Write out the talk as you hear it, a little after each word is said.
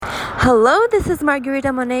Hello, this is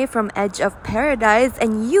Margarita Monet from Edge of Paradise,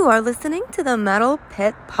 and you are listening to the Metal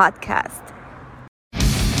Pit Podcast.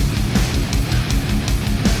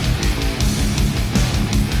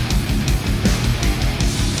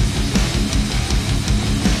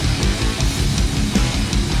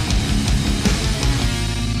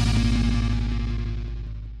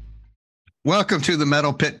 Welcome to the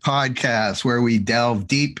Metal Pit Podcast, where we delve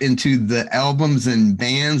deep into the albums and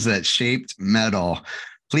bands that shaped metal.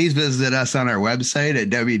 Please visit us on our website at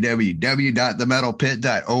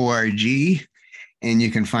www.themetalpit.org, and you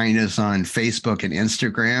can find us on Facebook and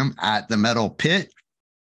Instagram at The Metal Pit,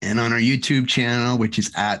 and on our YouTube channel, which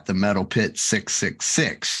is at The Metal Pit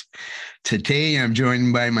 666. Today, I'm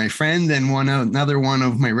joined by my friend and another one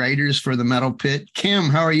of my writers for The Metal Pit, Kim.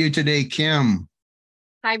 How are you today, Kim?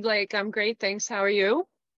 Hi, Blake. I'm great. Thanks. How are you?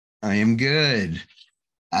 I am good.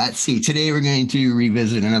 Let's see. Today we're going to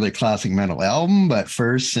revisit another classic metal album. But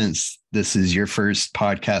first, since this is your first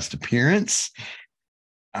podcast appearance,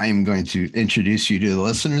 I'm going to introduce you to the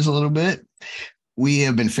listeners a little bit. We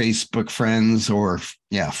have been Facebook friends,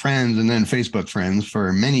 friends, and then Facebook friends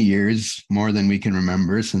for many years, more than we can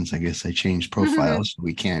remember, since I guess I changed profiles.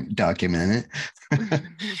 We can't document it.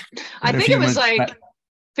 I think it was like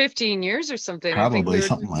 15 years or something. Probably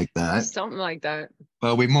something like that. Something like that.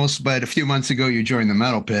 Well, but a few months ago, you joined the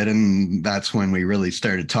Metal Pit, and that's when we really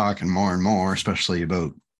started talking more and more, especially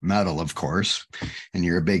about metal, of course. And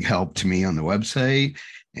you're a big help to me on the website,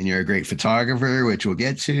 and you're a great photographer, which we'll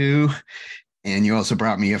get to. And you also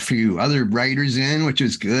brought me a few other writers in, which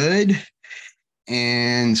is good.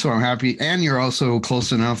 And so I'm happy. And you're also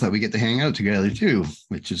close enough that we get to hang out together too,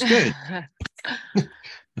 which is good.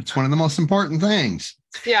 That's one of the most important things.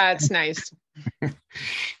 Yeah, it's nice.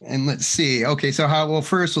 And let's see. Okay, so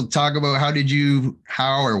first we'll talk about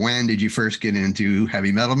how or when did you first get into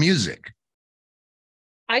heavy metal music?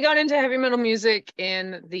 I got into heavy metal music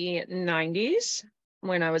in the 90s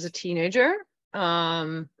when I was a teenager.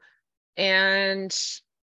 And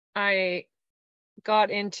I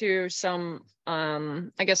got into some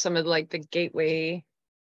of like the gateway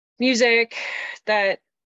music that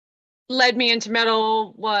led me into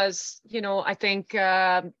metal was, I think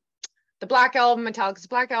the Black Album, Metallica's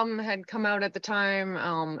Black Album had come out at the time,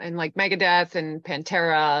 and like Megadeth and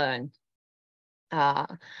Pantera and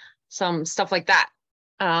some stuff like that.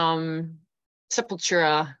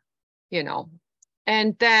 Sepultura,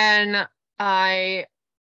 And then I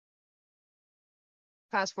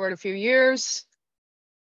fast forward a few years,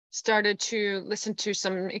 started to listen to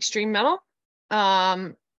some extreme metal.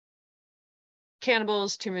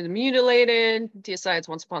 Cannibals, Tomb of the Mutilated, Deicide's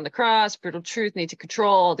Once Upon the Cross, Brutal Truth, Need to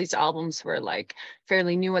Control. All these albums were like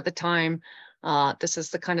fairly new at the time. This is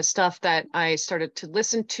the kind of stuff that I started to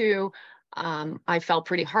listen to. I fell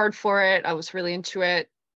pretty hard for it. I was really into it.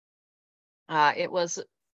 It was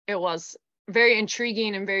very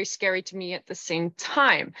intriguing and very scary to me at the same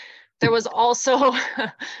time. There was also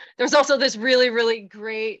this really, really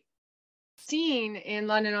great scene in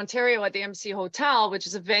London, Ontario at the MC Hotel, which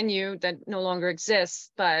is a venue that no longer exists,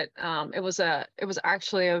 but it was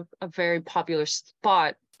actually a very popular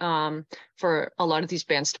spot for a lot of these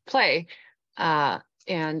bands to play,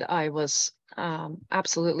 and I was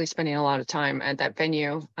absolutely spending a lot of time at that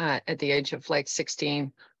venue at the age of like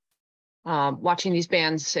 16, watching these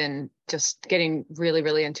bands and just getting really,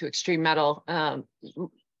 really into extreme metal,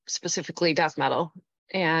 specifically death metal,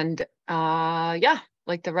 and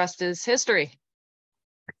like the rest is history.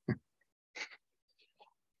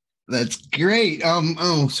 That's great.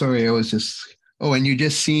 Sorry, and you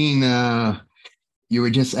just seen, you were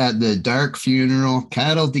just at the Dark Funeral,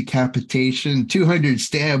 Cattle Decapitation, 200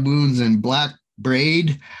 Stab Wounds, and Black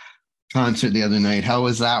Braid concert the other night. How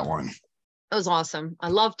was that one? It was awesome. I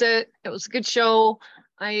loved it. It was a good show.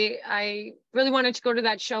 I really wanted to go to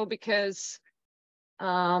that show because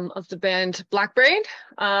of the band Black Braid,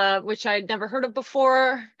 which I'd never heard of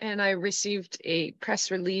before, and I received a press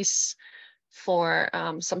release for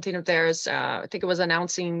something of theirs. I think it was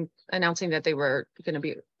announcing that they were going to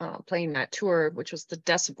be playing that tour, which was the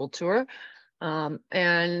Decibel tour,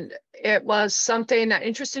 and it was something that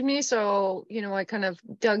interested me. So I kind of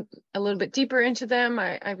dug a little bit deeper into them.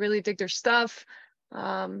 I really dig their stuff.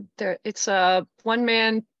 It's a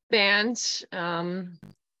one-man band.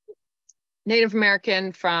 Native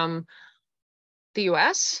American from the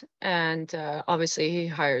US, and obviously he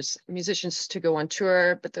hires musicians to go on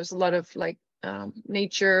tour, but there's a lot of like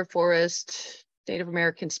nature, forest, Native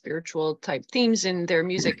American spiritual type themes in their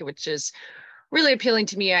music, which is really appealing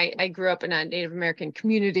to me. I grew up in a Native American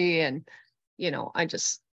community, and I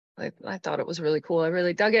thought it was really cool. I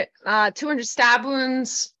really dug it. 200 Stab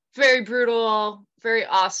Wounds very brutal, very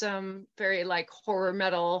awesome, very like horror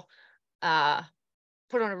metal.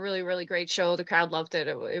 Put on a really, really great show. The crowd loved it.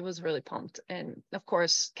 It was really pumped. And of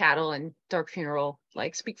course, Cattle and Dark Funeral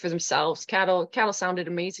like speak for themselves. Cattle sounded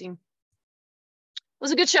amazing. It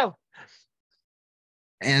was a good show.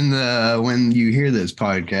 And when you hear this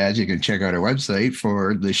podcast, you can check out our website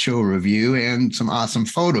for the show review and some awesome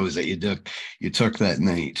photos that you took that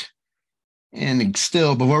night. And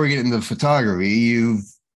still, before we get into photography, you've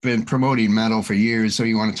been promoting metal for years. So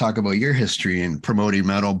you want to talk about your history in promoting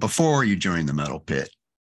metal before you joined the Metal Pit?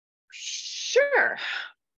 Sure.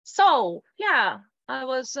 So yeah, I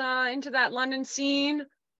was into that London scene,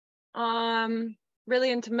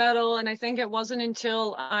 really into metal. And I think it wasn't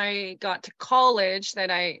until I got to college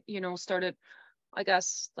that I, started, I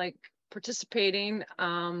guess, like participating.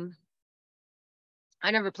 I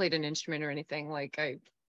never played an instrument or anything. Like I,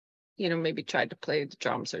 maybe tried to play the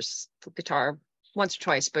drums or guitar once or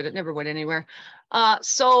twice, but it never went anywhere.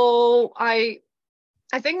 So I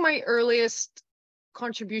think my earliest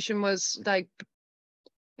contribution was like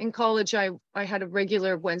in college. I had a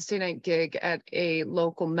regular Wednesday night gig at a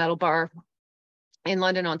local metal bar in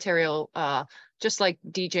London, Ontario, just like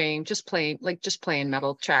DJing, just playing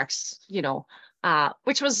metal tracks,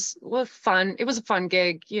 which was fun. It was a fun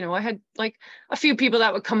gig. I had like a few people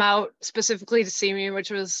that would come out specifically to see me, which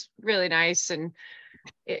was really nice. And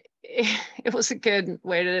it was a good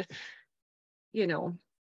way to,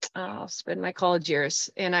 spend my college years.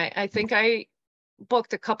 And I think I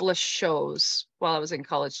booked a couple of shows while I was in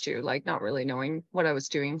college too, like not really knowing what I was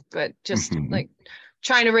doing, but just like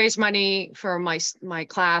trying to raise money for my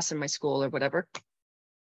class and my school or whatever.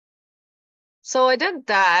 So I did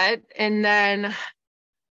that. And then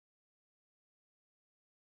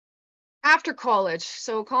after college,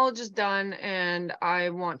 so college is done and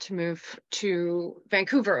I want to move to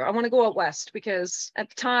Vancouver. I want to go out west because at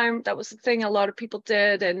the time that was the thing a lot of people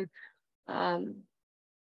did. And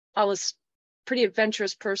I was a pretty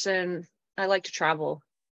adventurous person. I like to travel.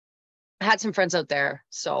 I had some friends out there.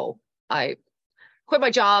 So I quit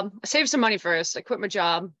my job. I saved some money first. I quit my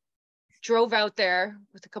job, drove out there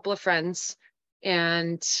with a couple of friends.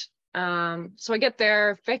 And so I get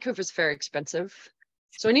there. Vancouver's very expensive.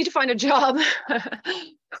 So I need to find a job.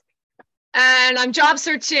 And I'm job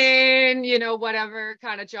searching, whatever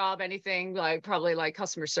kind of job, anything like probably like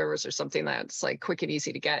customer service or something that's like quick and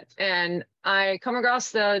easy to get. And I come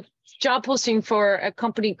across the job posting for a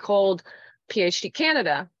company called PhD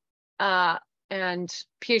Canada. And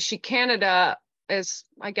PhD Canada is,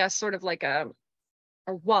 I guess, sort of like I'll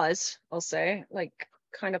say, like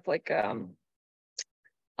kind of like a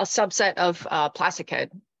subset of Plastic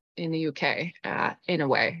Head in the UK in a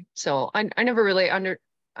way. So I never really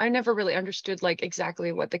understood like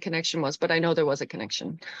exactly what the connection was, but I know there was a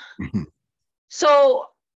connection. So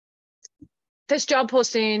this job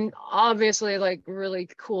posting, obviously like really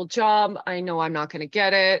cool job. I know I'm not going to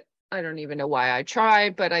get it. I don't even know why I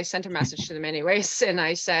tried, but I sent a message to them anyways. And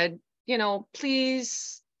I said,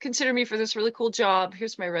 please consider me for this really cool job.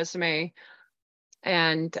 Here's my resume.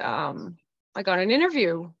 And I got an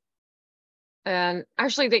interview. And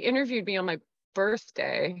actually they interviewed me on my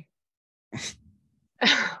birthday,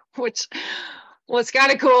 which was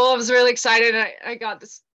kind of cool. I was really excited. I got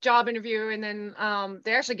this job interview and then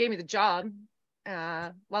they actually gave me the job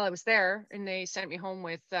while I was there, and they sent me home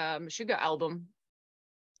with Meshuggah album.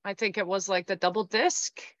 I think it was like the double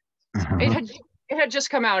disc. It had just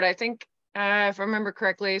come out. I think if I remember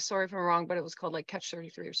correctly, sorry if I'm wrong, but it was called like Catch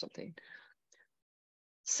 33 or something.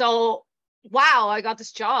 So wow, I got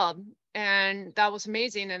this job and that was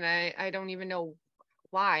amazing. And I don't even know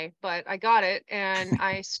why, but I got it. And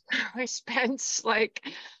I spent like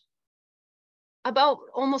about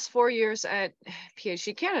almost 4 years at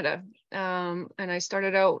PhD Canada. And I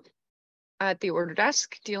started out at the order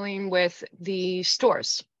desk dealing with the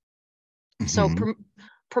stores. So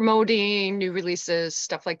promoting new releases,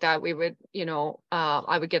 stuff like that. We would,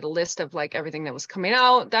 I would get a list of like everything that was coming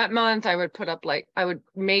out that month. I would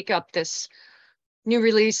make up this new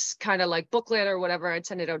release kind of like booklet or whatever. I'd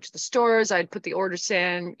send it out to the stores. I'd put the orders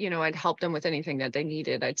in, I'd help them with anything that they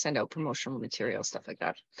needed. I'd send out promotional material, stuff like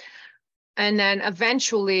that. And then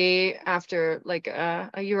eventually after like a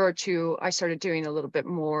year or two, I started doing a little bit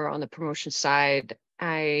more on the promotion side.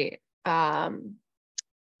 I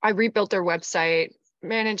rebuilt their website,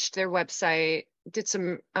 managed their website, did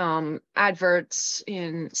some adverts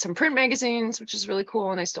in some print magazines, which is really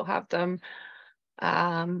cool. And I still have them.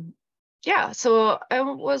 So it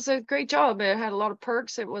was a great job. It had a lot of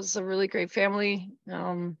perks. It was a really great family.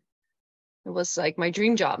 It was like my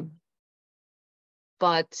dream job.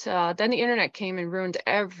 But then the internet came and ruined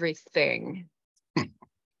everything.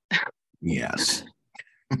 Yes.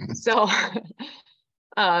 So,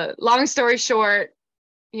 long story short,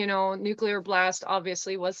 Nuclear Blast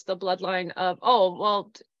obviously was the bloodline of,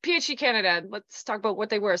 PhD Canada. Let's talk about what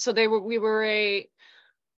they were. So we were a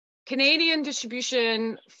Canadian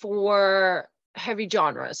distribution for heavy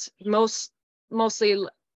genres, mostly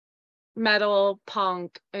metal,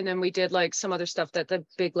 punk, and then we did like some other stuff that the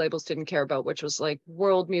big labels didn't care about, which was like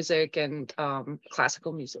world music and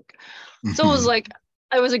classical music. So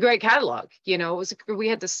it was a great catalog. We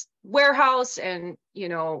had this warehouse, and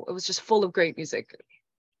it was just full of great music.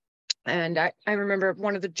 And I remember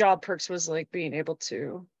one of the job perks was like being able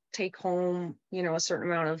to take home, a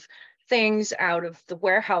certain amount of things out of the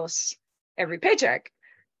warehouse every paycheck.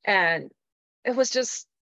 And it was just,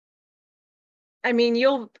 I mean,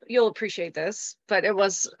 you'll appreciate this, but it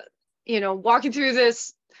was, walking through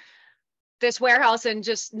this warehouse and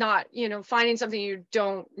just not, finding something you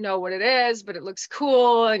don't know what it is, but it looks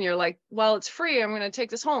cool. And you're like, well, it's free. I'm going to take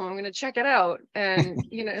this home. I'm going to check it out. And,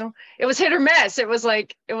 it was hit or miss. It was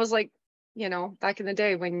like, back in the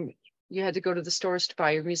day when you had to go to the stores to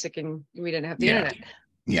buy your music and we didn't have the internet.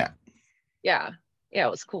 Yeah. It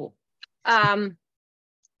was cool.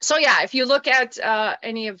 So yeah, if you look at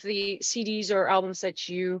any of the CDs or albums that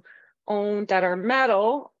you own that are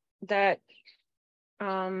metal, that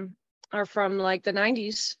are from like the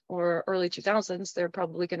 90s or early 2000s, they're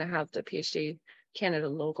probably going to have the PhD Canada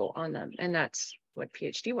logo on them. And that's what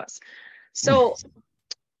PhD was. So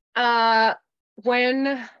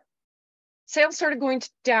when sales started going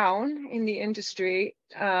down in the industry,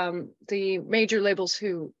 the major labels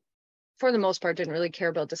who, for the most part, didn't really care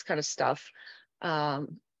about this kind of stuff,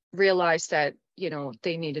 realized that,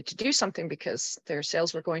 they needed to do something because their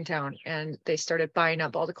sales were going down, and they started buying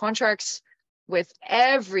up all the contracts with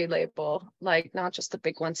every label, like not just the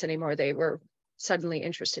big ones anymore. They were suddenly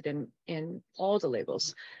interested in all the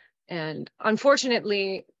labels. And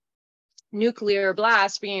unfortunately, Nuclear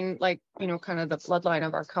Blast being like, kind of the bloodline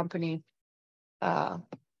of our company,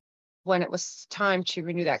 when it was time to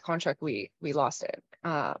renew that contract, we lost it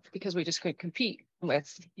because we just couldn't compete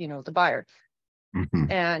with, the buyer.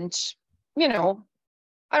 And,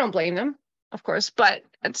 I don't blame them, of course, but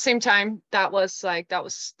at the same time, that was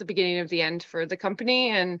the beginning of the end for the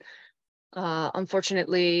company. And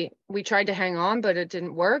unfortunately, we tried to hang on, but it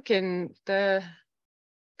didn't work. And the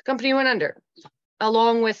company went under,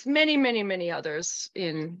 along with many, many, many others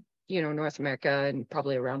in, North America and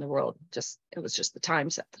probably around the world. It was just the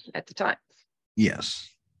times at the time. Yes.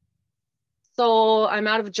 So I'm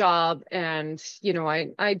out of a job, and,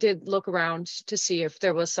 I did look around to see if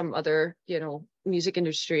there was some other, music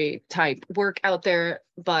industry type work out there,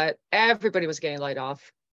 but everybody was getting laid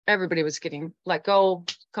off. Everybody was getting let go.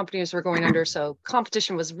 Companies were going under. So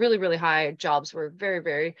competition was really, really high. Jobs were very,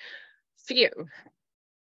 very few.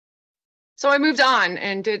 So I moved on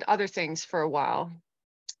and did other things for a while.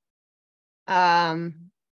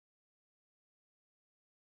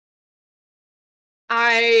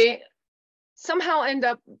 I somehow end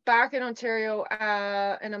up back in Ontario,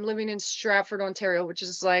 and I'm living in Stratford, Ontario, which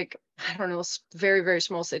is like, I don't know, very, very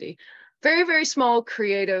small city, very, very small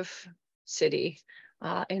creative city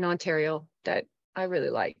in Ontario that I really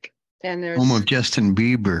like. And there's home of Justin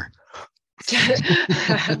Bieber.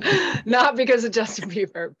 Not because of Justin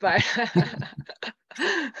Bieber, but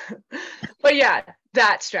yeah,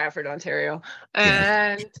 that's Stratford, Ontario.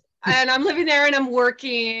 And I'm living there, and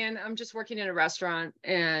I'm just working in a restaurant,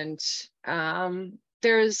 and I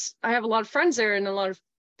have a lot of friends there, and a lot of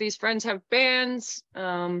these friends have bands.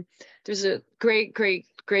 There's a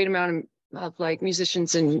great amount of like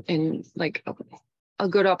musicians and like a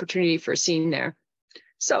good opportunity for a scene there.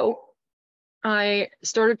 So I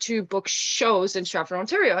started to book shows in Stratford,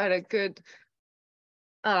 Ontario. I had a good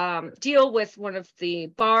deal with one of the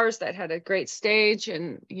bars that had a great stage,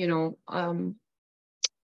 and a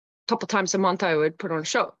couple times a month I would put on a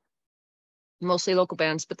show, mostly local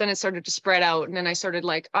bands. But then it started to spread out, and then I started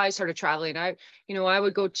traveling. I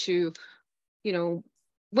would go to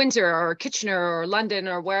Windsor or Kitchener or London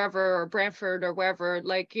or wherever, or Brantford or wherever,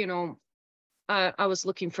 like I was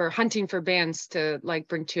hunting for bands to like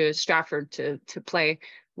bring to Stratford to play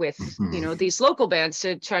with, these local bands,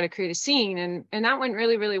 to try to create a scene. And that went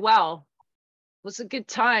really, really well. It was a good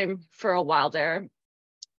time for a while there.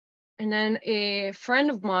 And then a friend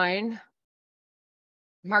of mine,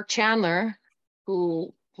 Mark Chandler,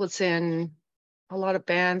 who was in a lot of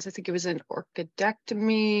bands, I think it was in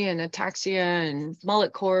Orchidectomy and Ataxia and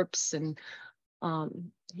Mullet Corpse, and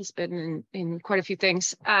he's been in quite a few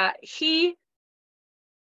things. He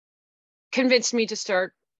convinced me to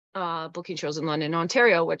start booking shows in London,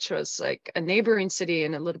 Ontario, which was like a neighboring city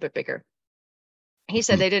and a little bit bigger. he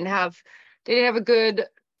said they didn't have a good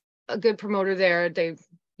promoter there. They,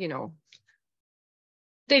 you know,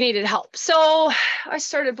 they needed help. So I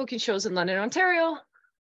started booking shows in London, Ontario,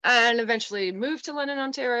 and eventually moved to London,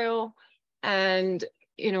 Ontario. And,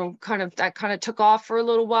 you know, kind of took off for a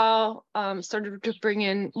little while. Started to bring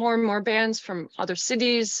in more and more bands from other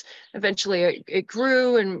cities. Eventually it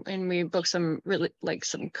grew, and we booked some really, like,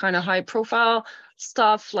 some kind of high profile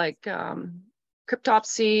stuff, like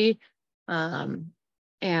Cryptopsy.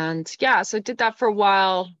 And yeah, so I did that for a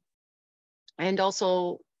while. And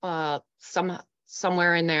also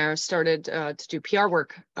somewhere in there started to do PR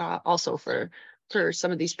work also for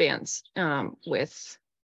some of these bands with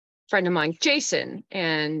a friend of mine, Jason.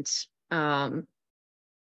 And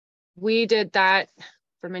we did that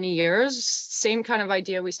for many years. Same kind of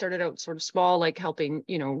idea. We started out sort of small, like helping,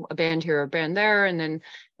 you know, a band here, a band there. And then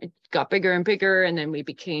it got bigger and bigger. And then we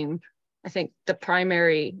became, I think, the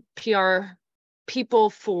primary PR people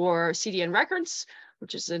for CDN Records,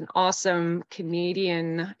 which is an awesome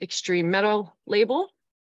Canadian extreme metal label.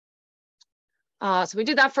 So we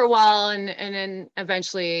did that for a while, and then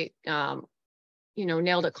eventually, you know,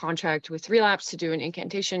 nailed a contract with Relapse to do an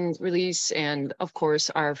Incantation release. And of course,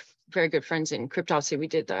 our very good friends in Cryptopsy, we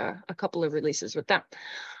did a couple of releases with them.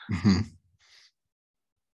 Mm-hmm.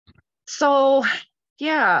 So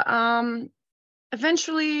yeah,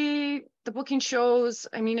 eventually the booking shows,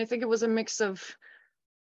 I mean, I think it was a mix of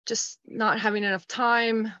just not having enough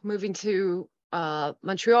time, moving to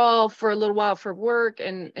Montreal for a little while for work,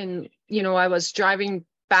 and you know, I was driving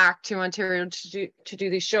back to Ontario to do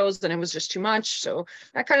these shows, and it was just too much, so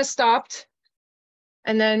that kind of stopped.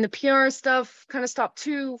 And then the PR stuff kind of stopped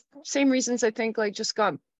too. Same reasons, I think, like just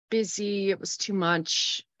got busy, it was too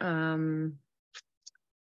much. And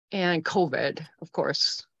COVID, of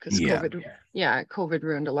course, because COVID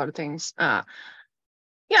ruined a lot of things.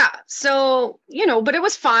 Yeah, so, you know, but it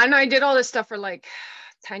was fun. I did all this stuff for like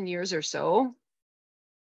 10 years or so.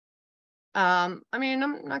 I mean,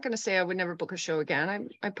 I'm not going to say I would never book a show again.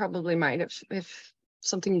 I probably might if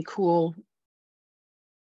something cool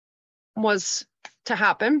was to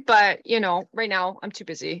happen. But, you know, right now I'm too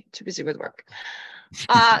busy with work.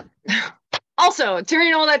 Also,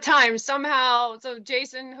 during all that time, somehow, so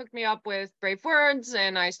Jason hooked me up with Brave Words,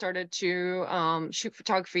 and I started to shoot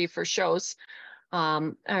photography for shows.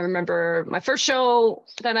 I remember my first show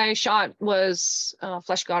that I shot was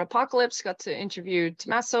Flesh God Apocalypse. Got to interview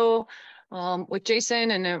Tommaso with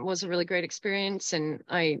Jason, and it was a really great experience. And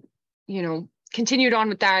I, you know, continued on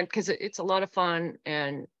with that because it's a lot of fun,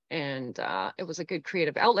 and it was a good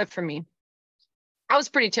creative outlet for me. I was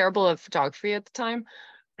pretty terrible at photography at the time.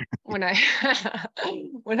 When I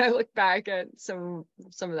when I look back at some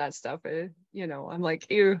of that stuff, you know, I'm like,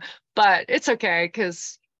 ew, but it's okay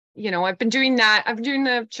because, you know, I've been doing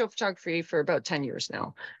the show photography for about 10 years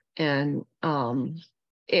now. And I've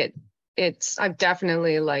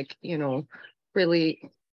definitely, like, you know, really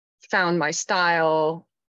found my style,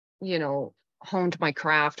 you know, honed my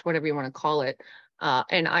craft, whatever you want to call it.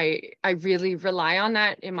 And I really rely on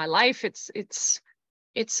that in my life.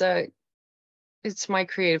 It's my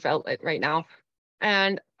creative outlet right now.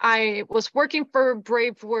 And I was working for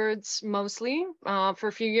Brave Words mostly for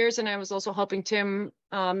a few years, and I was also helping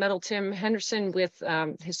Metal Tim Henderson with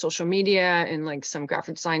his social media and like some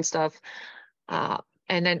graphic design stuff.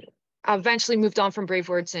 And then I eventually moved on from Brave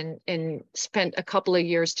Words and spent a couple of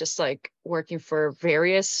years just like working for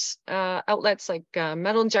various outlets like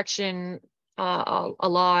Metal Injection a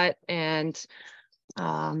lot, and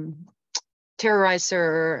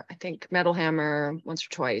Terrorizer, I think Metal Hammer once or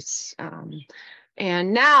twice.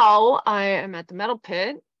 And now I am at the Metal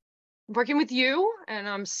Pit working with you, and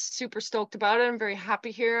I'm super stoked about it. I'm very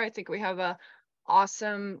happy here. I think we have a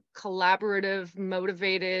awesome, collaborative,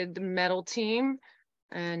 motivated metal team.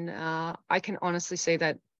 And I can honestly say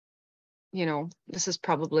that, you know, this is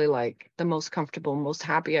probably like the most comfortable, most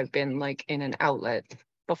happy I've been like in an outlet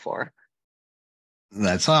before.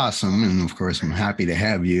 That's awesome. And of course, I'm happy to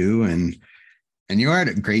have you. And you are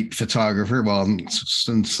a great photographer. Well,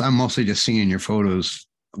 since I'm mostly just seeing your photos,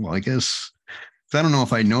 well, I guess, I don't know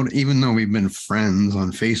if I know, even though we've been friends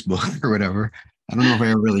on Facebook or whatever, I don't know if I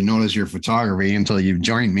ever really noticed your photography until you've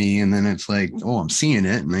joined me. And then it's like, oh, I'm seeing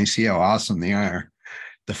it and I see how awesome they are,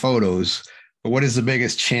 the photos. But what is the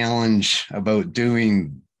biggest challenge about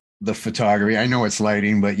doing the photography? I know it's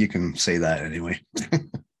lighting, but you can say that anyway.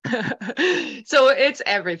 So it's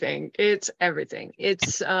everything.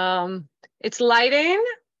 It's lighting,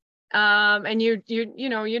 and you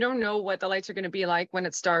know, you don't know what the lights are going to be like when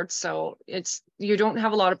it starts, so you don't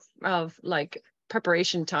have a lot of like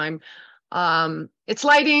preparation time. It's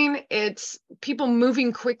lighting, it's people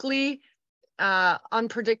moving quickly,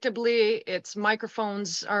 unpredictably. It's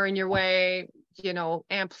microphones are in your way,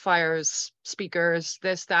 amplifiers, speakers,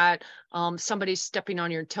 this, that. Somebody's stepping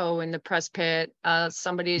on your toe in the press pit.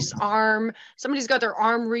 Somebody's got their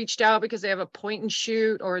arm reached out because they have a point and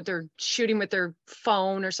shoot, or they're shooting with their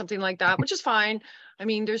phone or something like that, which is fine. I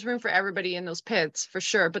mean, there's room for everybody in those pits for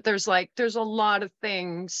sure, but there's a lot of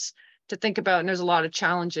things to think about, and there's a lot of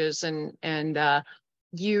challenges, and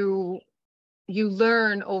you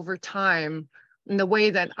learn over time. And the way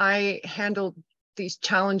that I handle these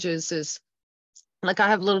challenges is like, I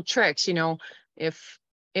have little tricks, if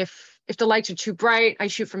the lights are too bright, I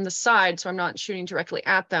shoot from the side, so I'm not shooting directly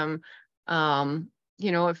at them. I'll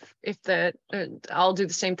do the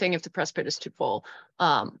same thing if the press pit is too full.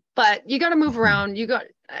 But you got to move around.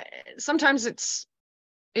 Sometimes it's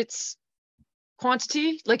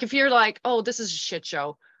quantity. Like, if you're like, oh, this is a shit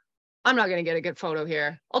show, I'm not going to get a good photo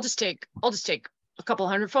here, I'll just take a couple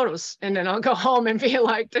hundred photos, and then I'll go home and be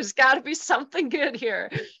like, there's got to be something good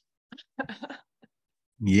here.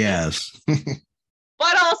 Yes.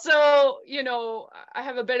 But also, I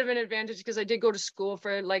have a bit of an advantage because I did go to school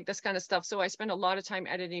for like this kind of stuff. So I spend a lot of time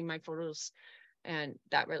editing my photos, and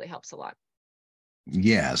that really helps a lot.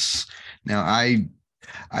 Yes. Now, I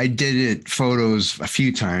did it photos a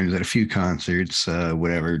few times at a few concerts,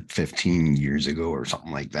 15 years ago or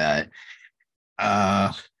something like that.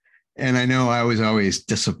 And I know I was always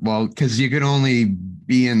disappointed because you could only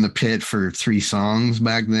be in the pit for 3 songs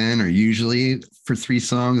back then, or usually for 3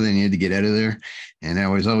 songs, then you had to get out of there. And I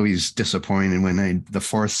was always disappointed when the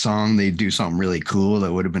 4th song, they'd do something really cool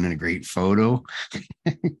that would have been a great photo.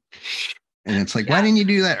 And it's like, why didn't you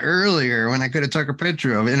do that earlier when I could have took a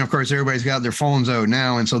picture of it? And of course, everybody's got their phones out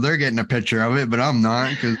now, and so they're getting a picture of it, but I'm not,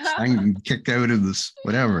 because I'm kicked out of this,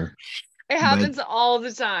 whatever. It happens all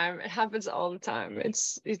the time. It happens all the time.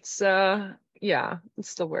 It's the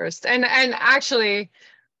worst. And actually,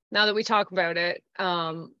 now that we talk about it,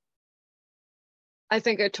 I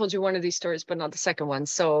think I told you one of these stories, but not the second one.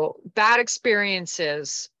 So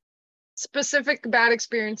specific bad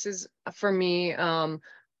experiences for me.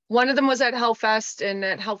 One of them was at Hellfest, and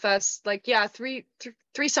at Hellfest, like,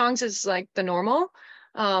 three songs is like the normal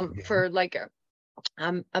for like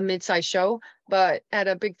a mid-sized show. But at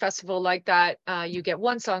a big festival like that, you get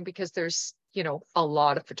 1 song because there's, a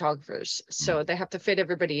lot of photographers. So they have to fit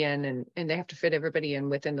everybody in, and they have to fit everybody in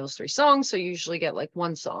within those 3 songs. So you usually get like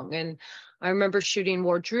 1 song. And I remember shooting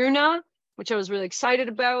Wardruna, which I was really excited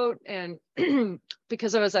about. And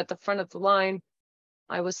because I was at the front of the line,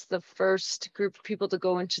 I was the first group of people to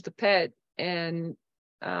go into the pit, and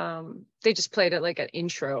they just played it like an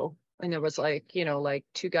intro, and there was like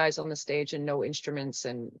 2 guys on the stage and no instruments,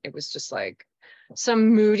 and it was just like some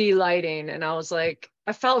moody lighting, and I was like,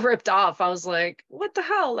 I felt ripped off. I was like, what the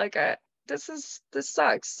hell? Like, this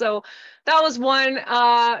sucks. So that was one.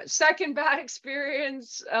 Second bad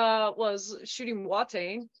experience was shooting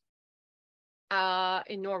Watain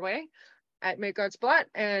in Norway at Midgardsblad,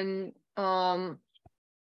 and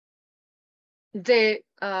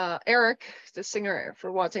Eric, the singer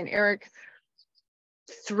for Watain, Eric,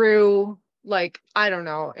 threw, like, I don't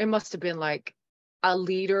know, it must have been like a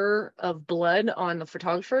liter of blood on the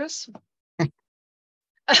photographers.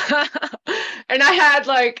 And I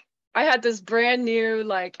had this brand new,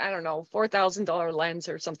 like, I don't know, $4,000 lens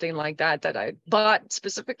or something like that I bought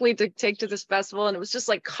specifically to take to this festival, and it was just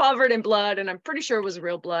like covered in blood, and I'm pretty sure it was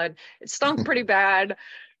real blood. It stunk pretty bad.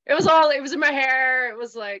 It was in my hair. It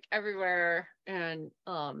was like everywhere. And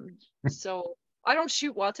so I don't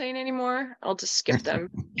shoot Watain anymore. I'll just skip them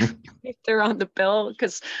if they're on the bill,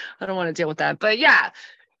 because I don't want to deal with that. But yeah,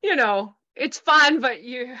 it's fun, but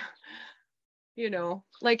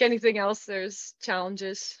like anything else, there's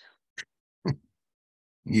challenges.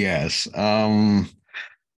 Yes.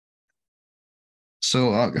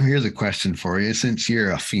 So here's a question for you. Since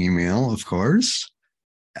you're a female, of course,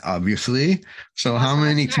 obviously. So how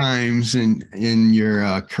many times in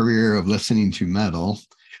your career of listening to metal,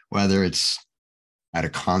 whether it's at a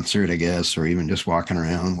concert, I guess, or even just walking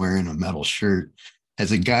around wearing a metal shirt,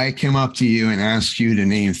 has a guy come up to you and asked you to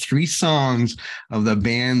name 3 songs of the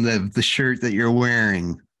band, of the shirt that you're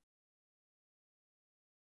wearing?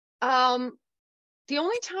 The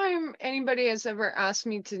only time anybody has ever asked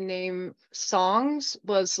me to name songs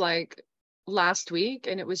was like last week,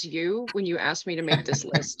 and it was you when you asked me to make this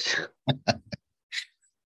list.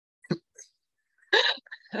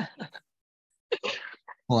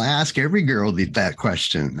 Well, I ask every girl that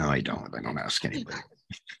question. No, I don't. I don't ask anybody.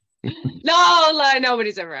 No,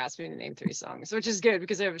 nobody's ever asked me to name 3 songs, which is good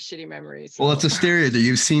because I have a shitty memory. So. Well, it's a stereotype.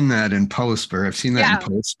 You've seen that in post, or I've seen that in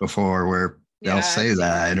post before, where they'll Yeah, I've say seen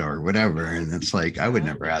that. that or whatever. And it's like, I would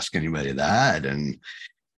Yeah. never ask anybody that. And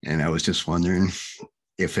I was just wondering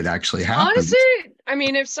if it actually Honestly, happens. I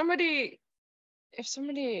mean, if somebody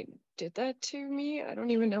did that to me, I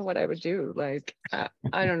don't even know what I would do. Like, I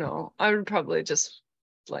don't know. I would probably just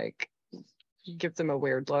like give them a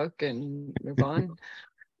weird look and move on.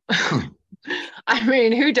 I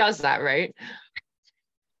mean, who does that, right?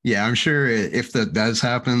 Yeah, I'm sure if that does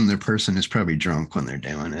happen, the person is probably drunk when they're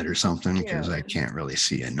doing it or something, because Yeah. I can't really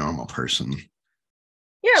see a normal person.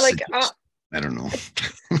 Yeah, like I don't know.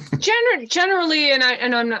 generally, and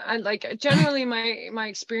I'm not like generally my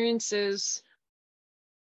experiences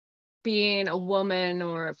being a woman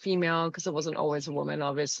or a female, because I wasn't always a woman,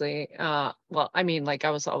 obviously. Well, I mean, like I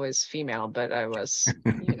was always female, but I was,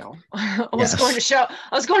 I was going Yes. to show,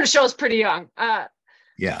 I was going to shows pretty young.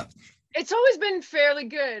 Yeah. It's always been fairly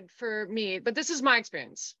good for me, but this is my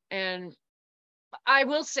experience. And I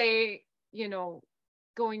will say,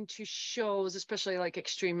 going to shows, especially like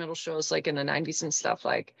extreme metal shows, like in the 90s and stuff,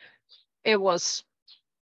 like it was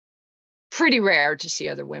pretty rare to see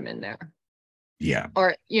other women there. Yeah.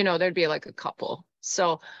 Or there'd be like a couple.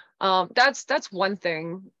 So that's one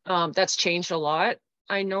thing that's changed a lot.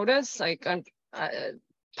 I notice, like, I'm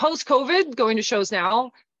post COVID, going to shows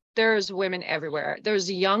now, there's women everywhere,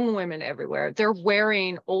 there's young women everywhere, they're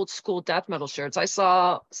wearing old school death metal shirts. I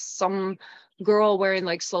saw some girl wearing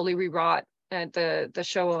like Slowly Rerot at the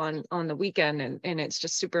show on the weekend, and it's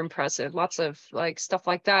just super impressive. Lots of like stuff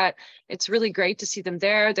like that. It's really great to see them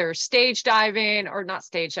there. They're stage diving, or not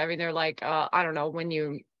stage diving, they're like I don't know, when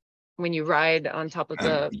you ride on top of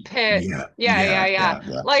the pit. Yeah. Yeah, Yeah. yeah, yeah. Yeah.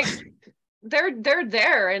 Yeah. Like they're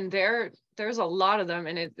there, and there's a lot of them,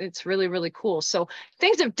 and it's really, really cool. So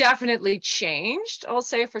things have definitely changed, I'll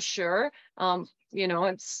say for sure.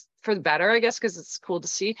 It's for the better, I guess, because it's cool to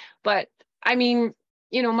see. But I mean,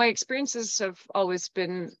 my experiences have always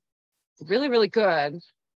been really, really good.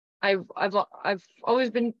 I've always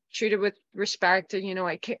been treated with respect, and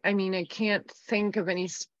I can't think of any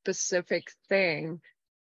specific thing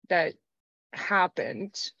that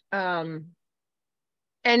happened. And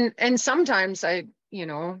sometimes I'm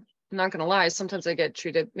not gonna lie, sometimes I get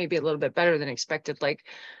treated maybe a little bit better than expected. Like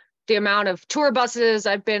the amount of tour buses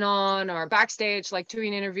I've been on, or backstage, like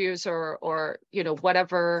doing interviews, or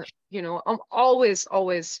whatever, I'm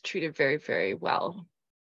always treated very, very well.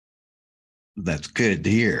 That's good to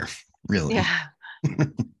hear, really. Yeah.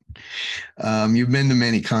 You've been to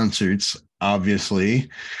many concerts, obviously.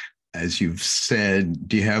 As you've said,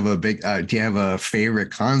 do you have a favorite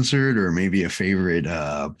concert, or maybe a favorite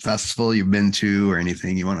festival you've been to, or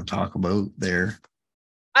anything you want to talk about there?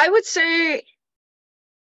 I would say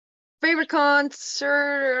favorite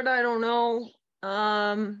concert, I don't know.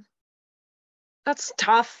 That's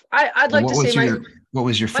tough. I'd Well, like to say what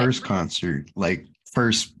was your my first concert, like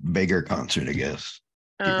first bigger concert, I guess?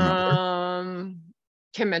 Do you remember? um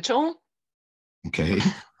Kim Mitchell. Okay.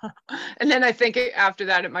 And then I think after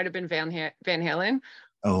that it might have been Van Halen.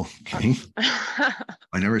 Oh, okay.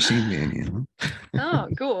 I never seen Van Oh,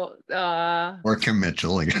 cool. or Kim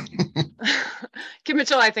Mitchell. Like, Kim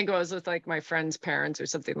Mitchell, I think it was with like my friend's parents or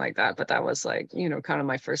something like that. But that was like, kind of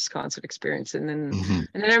my first concert experience. And then mhm.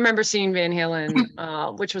 and then I remember seeing Van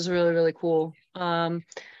Halen, which was really, really cool.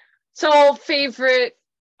 So favorite,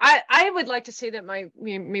 I would like to say that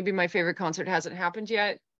maybe my favorite concert hasn't happened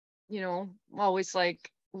yet. I'm always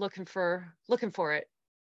like looking for it.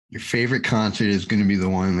 Your favorite concert is going to be the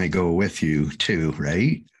one they go with you to,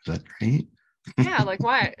 right? Is that right? Yeah, like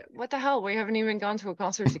why? What the hell? We haven't even gone to a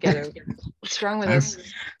concert together. What's wrong with I've, us?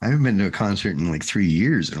 I haven't been to a concert in like 3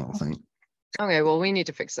 years, I don't think. Okay, well, we need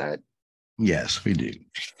to fix that. Yes, we do.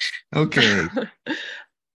 Okay.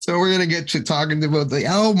 So we're going to get to talking about the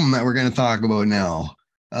album that we're going to talk about now.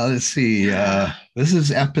 Let's see. This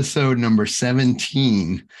is episode number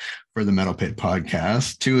 17 for the Metal Pit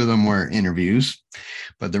podcast. 2 of them were interviews,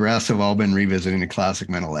 but the rest have all been revisiting the classic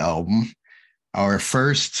metal album. Our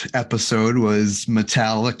first episode was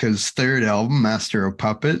Metallica's 3rd album, Master of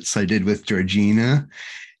Puppets. I did with Georgina.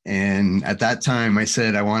 And at that time, I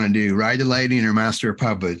said, I want to do Ride the Lightning or Master of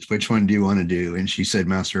Puppets. Which one do you want to do? And she said,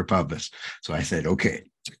 Master of Puppets. So I said, okay.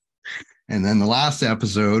 And then the last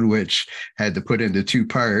episode, which had to put into 2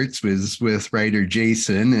 parts, was with writer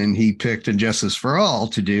Jason, and he picked Injustice for All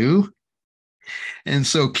to do. And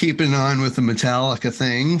so keeping on with the Metallica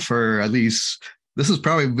thing for at least, this will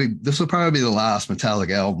probably be the last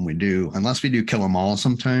Metallica album we do, unless we do Kill 'Em All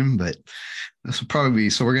sometime. But this will probably be,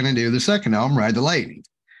 so we're going to do the second album, Ride the Lightning.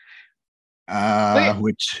 Wait,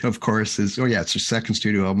 which of course is, oh yeah, it's her second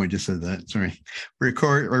studio album. I just said that. Sorry.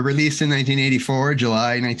 Record or released in 1984,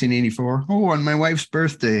 July 1984. Oh, on my wife's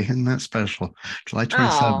birthday. Isn't that special? July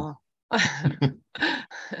 27th. oh.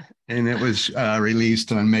 And it was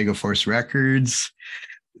released on Megaforce Records.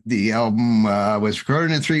 The album was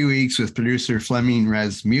recorded in 3 weeks with producer Flemming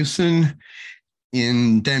Rasmussen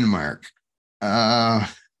in Denmark.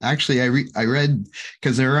 Actually, I read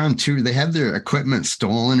because they're on tour. They had their equipment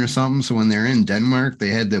stolen or something. So when they're in Denmark, they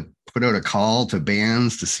had to put out a call to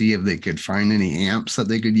bands to see if they could find any amps that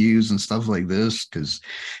they could use and stuff like this. Because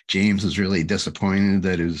James was really disappointed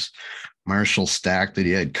that his Marshall stack that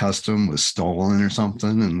he had custom was stolen or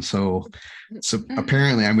something. And so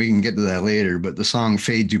apparently, and we can get to that later, but the song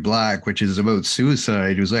Fade to Black, which is about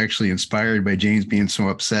suicide, was actually inspired by James being so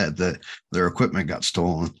upset that their equipment got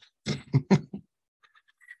stolen.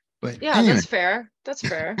 But Yeah, anyway. that's fair. That's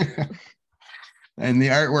fair. And the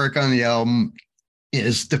artwork on the album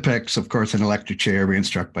depicts, of course, an electric chair being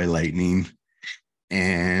struck by lightning.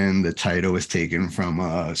 And the title was taken from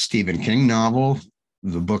a Stephen King novel,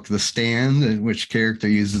 the book The Stand, in which character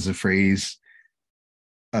uses the phrase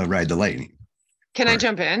ride the lightning. Can I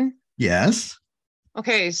jump in? Yes.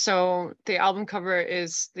 Okay, so the album cover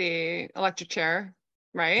is the electric chair,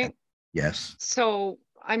 right? Yes. So,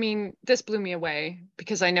 I mean, this blew me away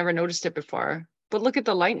because I never noticed it before. But look at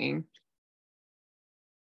the lightning.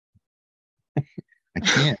 I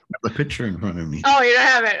can't have the picture in front of me. Oh, you don't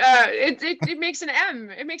have it. It makes an M.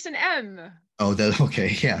 It makes an M. Oh, that's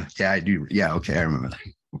okay. Yeah. Yeah, I do. Yeah, okay. I remember that.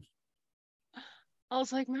 I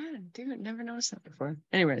was like, man, dude, never noticed that before.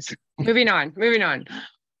 Anyways, moving on.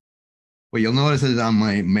 Well, you'll notice that on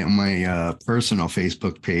my personal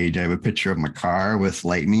Facebook page, I have a picture of my car with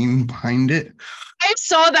lightning behind it. I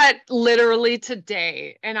saw that literally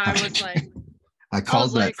today, and I was like, I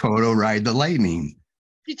called that photo "Ride the Lightning."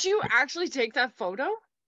 Did you actually take that photo?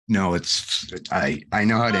 No, I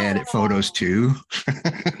know how to edit photos too.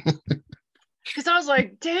 Because I was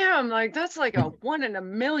like, damn, like that's like a 1 in a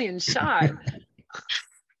million shot.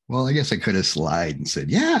 Well, I guess I could have lied and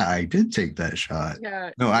said, yeah, I did take that shot.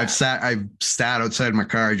 Yeah. No, yeah. I've sat outside my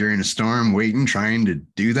car during a storm waiting, trying to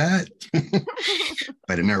do that.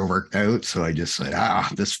 But it never worked out. So I just said,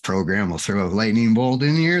 this program will throw a lightning bolt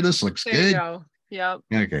in here. This looks There good. you go. Yep.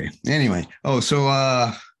 Okay. Anyway. Oh, so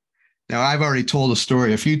now I've already told a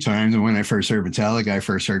story a few times. And when I first heard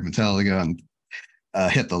Metallica, on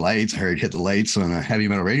Hit the Lights. I heard Hit the Lights on a heavy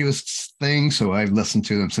metal radio thing. So I've listened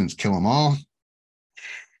to them since Kill 'Em All.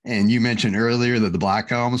 And you mentioned earlier that the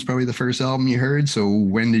Black Album was probably the first album you heard. So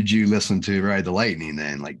when did you listen to Ride the Lightning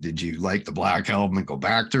then? Like, did you like the Black Album and go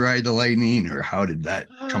back to Ride the Lightning, or how did that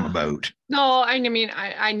come about? No, I mean,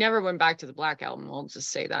 I never went back to the Black Album. I'll just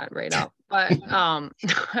say that right up. But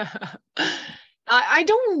I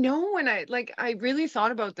don't know when I really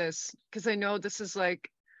thought about this because I know this is like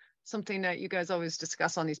something that you guys always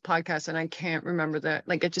discuss on these podcasts, and I can't remember that.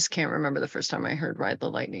 Like, I just can't remember the first time I heard Ride the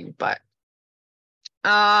Lightning, but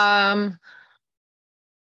yeah,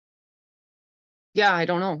 I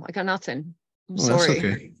don't know. I got nothing. I'm sorry. That's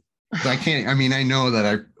okay. I can't. I mean, I know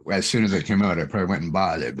that as soon as it came out, I probably went and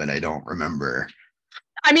bought it, but I don't remember.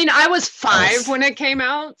 I mean, I was 5 when it came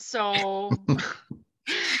out, so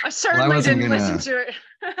I certainly didn't listen to it.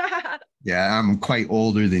 Yeah, I'm quite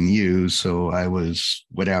older than you, so I was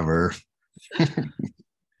whatever. It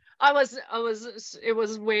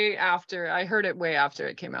was way after. I heard it way after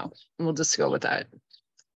it came out. We'll just go with that.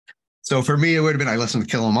 So for me, it would have been I listened to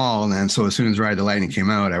Kill 'Em All, and then so as soon as Ride the Lightning came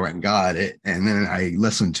out, I went and got it, and then I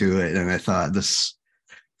listened to it, and I thought this,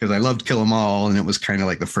 because I loved Kill 'Em All, and it was kind of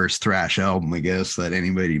like the first thrash album, I guess, that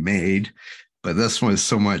anybody made. But this was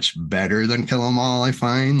so much better than Kill 'Em All, I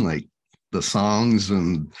find, like the songs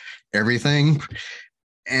and everything.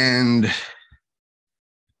 And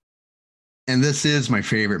this is my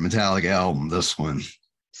favorite Metallica album, this one.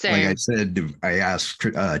 Same. Like I said, I asked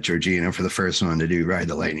Georgina for the first one to do Ride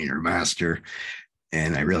the Lightning or Master.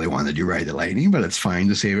 And I really want to do Ride the Lightning, but it's fine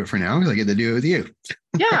to save it for now because I get to do it with you.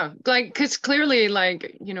 Yeah, like, because clearly,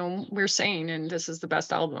 like, you know, we're saying, and this is the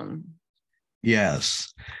best album.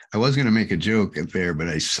 Yes. I was going to make a joke there, but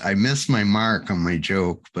I missed my mark on my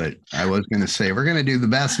joke. But I was going to say, we're going to do the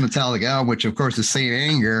best Metallica album, which, of course, is Saint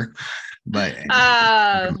Anger. But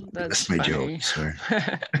that's my joke. Sorry.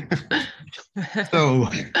 So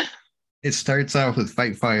it starts off with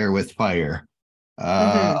Fight Fire with Fire.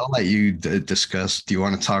 I'll let you discuss. Do you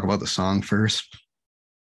want to talk about the song first?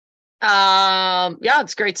 Yeah,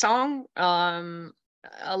 it's a great song.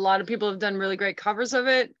 A lot of people have done really great covers of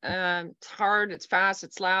it. It's hard, it's fast,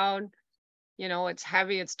 it's loud. You know, it's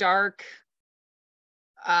heavy, it's dark.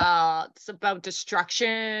 It's about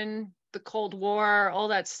destruction. the Cold War, all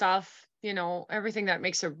that stuff, you know, everything that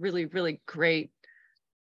makes a really, really great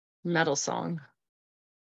metal song.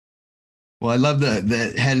 Well, I love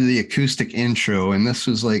the head of the acoustic intro. And this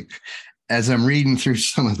was like, as I'm reading through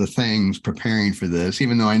some of the things preparing for this,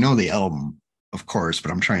 even though I know the album, of course, but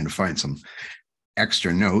I'm trying to find some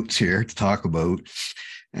extra notes here to talk about.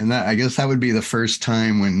 And that, I guess that would be the first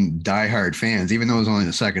time when diehard fans, even though it was only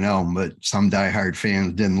the second album, but some diehard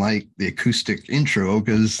fans didn't like the acoustic intro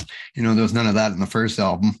because, you know, there was none of that in the first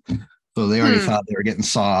album. So they already thought they were getting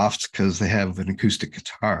soft because they have an acoustic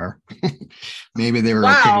guitar. Maybe they were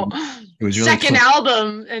wow. okay. It was really second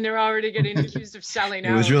album, and they're already getting accused of selling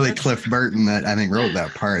out. It was really Cliff Burton that I think wrote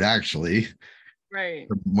that part, actually. Right.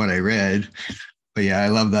 From what I read. But yeah, I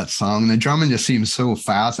love that song. The drumming just seems so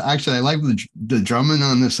fast. Actually, I like the drumming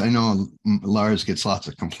on this. I know Lars gets lots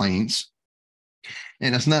of complaints.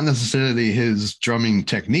 And it's not necessarily his drumming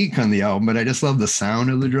technique on the album, but I just love the sound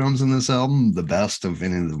of the drums in this album, the best of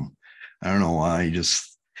any of them. I don't know why,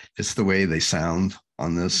 just the way they sound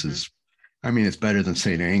on this is, I mean, it's better than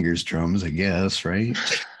St. Anger's drums, I guess, right?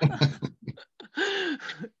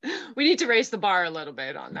 We need to raise the bar a little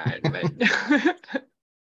bit on that. But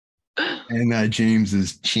and James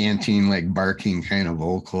is chanting, like barking kind of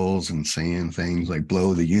vocals and saying things like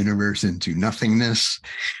blow the universe into nothingness.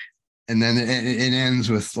 And then it ends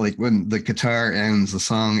with, like, when the guitar ends the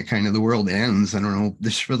song, it kind of, the world ends. I don't know.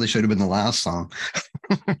 This really should have been the last song.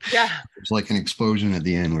 Yeah. It's like an explosion at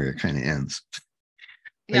the end where it kind of ends.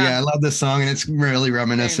 But yeah, I love this song, and it's really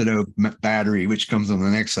reminiscent of Battery, which comes on the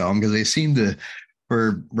next album, because they seem to,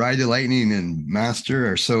 for Ride the Lightning and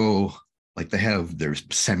Master, are so, like, they have their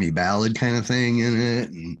semi-ballad kind of thing in it,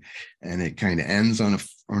 and it kind of ends on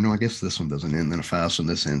or no, I guess this one doesn't end in a fast one.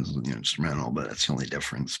 This ends with, you know, instrumental, but that's the only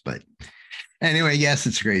difference. But anyway, yes,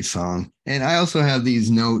 it's a great song. And I also have these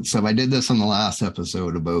notes of, I did this on the last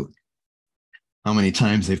episode about how many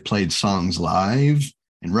times they've played songs live.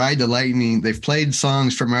 And Ride the Lightning, they've played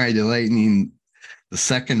songs from Ride the Lightning the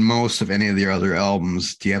second most of any of their other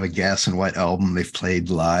albums. Do you have a guess on what album they've played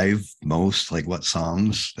live most? Like what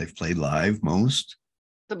songs they've played live most?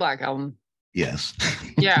 The Black Album. Yes.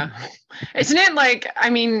 Yeah. Isn't it like, I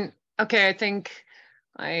mean, okay, I think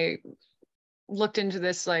I looked into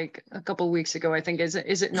this like a couple of weeks ago. I think, is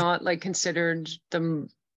it not like considered the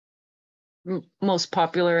most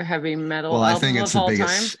popular heavy metal album of all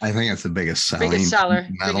time? I think it's the biggest selling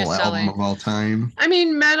metal album of all time. I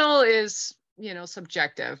mean, metal is, you know,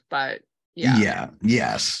 subjective, but yeah.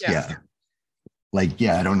 Like,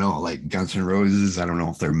 I don't know, like Guns N' Roses, I don't know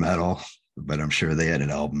if they're metal, but I'm sure they had an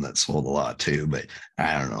album that sold a lot too, but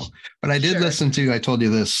I don't know. But I did listen to, I told you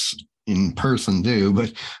this in person too,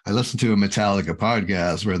 but I listened to a Metallica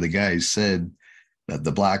podcast where the guys said that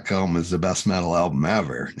the Black Album is the best metal album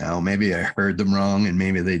ever. Now, maybe I heard them wrong, and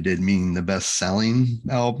maybe they did mean the best selling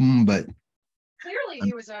album, but clearly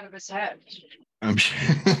he was out of his head. I'm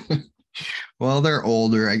sure. Well, they're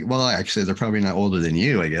older. Well, actually, they're probably not older than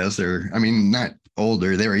you, I guess. I mean, not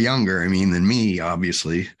older. They were younger, than me,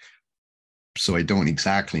 obviously. So I don't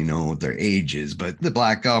exactly know what their age is, but the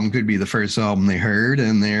Black Album could be the first album they heard,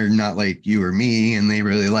 and they're not like you or me, and they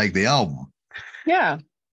really like the album. Yeah.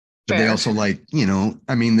 But they also like,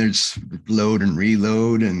 there's Load and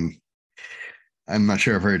Reload, and I'm not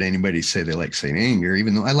sure I've heard anybody say they like St. Anger,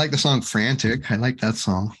 even though I like the song Frantic. I like that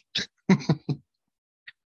song.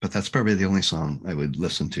 But that's probably the only song I would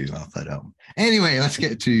listen to off that album. Anyway, let's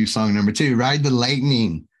get to song number 2, Ride the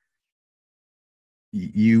Lightning.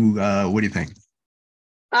 You, what do you think?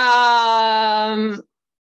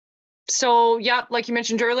 So, yeah, like you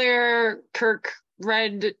mentioned earlier, Kirk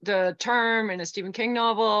read the term in a Stephen King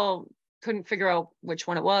novel, couldn't figure out which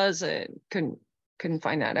one it was. I couldn't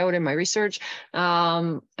find that out in my research,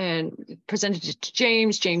 and presented it to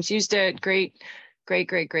James. James used it. Great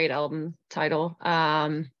album title.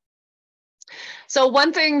 So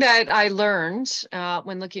one thing that I learned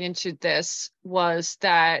when looking into this was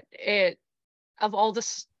that of all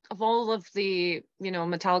of the,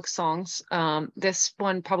 Metallica songs, this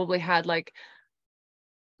one probably had like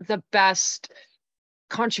the best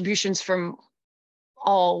contributions from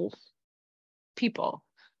all people.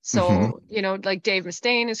 So, like Dave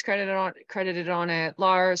Mustaine is credited on it,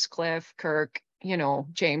 Lars, Cliff, Kirk,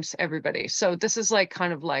 James, everybody. So this is like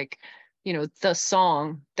kind of like, the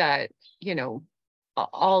song that,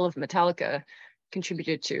 all of Metallica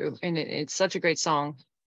contributed to, and it's such a great song.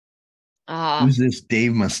 Who's this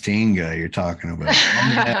Dave Mustaine guy you're talking about?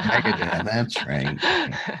 Yeah, that's right.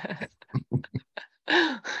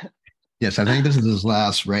 Yes, I think this is his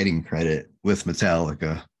last writing credit with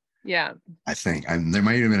Metallica. Yeah. I think there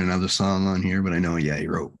might have been another song on here, but I know, yeah,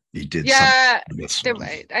 he did something. Yeah, This there, one.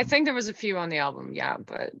 I think there was a few on the album, yeah,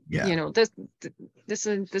 but Yeah. you know, this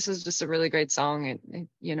is just a really great song, and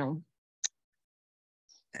you know.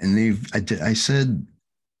 And I said,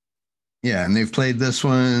 yeah, and they've played this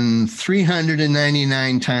one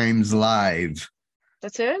 399 times live.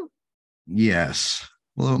 That's it? Yes.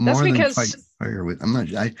 A little That's more than Fight because Fire with.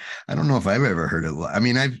 I don't know if I've ever heard it. I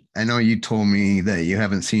mean, I know you told me that you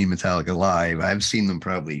haven't seen Metallica live. I've seen them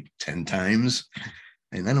probably 10 times.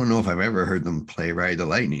 And I don't know if I've ever heard them play Ride the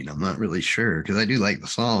Lightning. I'm not really sure because I do like the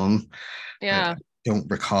song, but I yeah. don't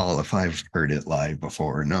recall if I've heard it live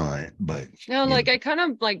before or not. But No, you know, like I kind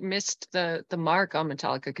of like missed the mark on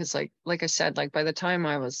Metallica because like I said, like by the time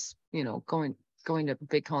I was, you know, going to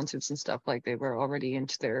big concerts and stuff, like they were already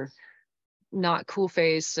into their not cool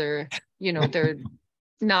face, or you know, their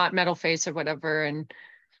not metal face or whatever. And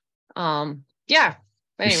yeah.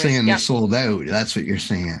 But you're anyways, saying they yeah. sold out. That's what you're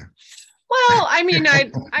saying. Well, I mean,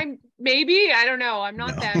 I'm maybe, I don't know. I'm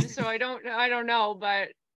not No. them, so I don't know, but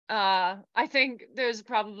I think there's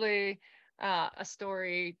probably a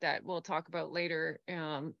story that we'll talk about later,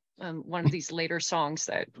 one of these later songs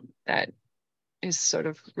that is sort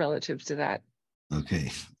of relative to that.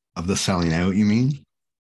 Okay. Of the selling out, you mean?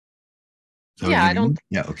 Is that what Yeah, you I don't mean?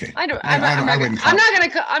 Yeah, okay. I don't I don't I wouldn't call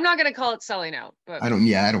I'm not gonna call it selling out, but I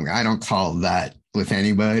don't call that with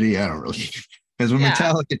anybody. I don't really because when yeah,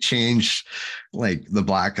 Metallica changed, like the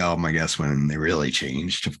Black Album, I guess when they really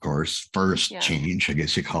changed, of course, first yeah, change, I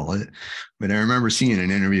guess you call it. But I remember seeing an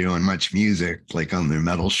interview on Much Music, like on their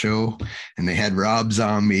metal show, and they had Rob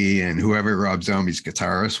Zombie and whoever Rob Zombie's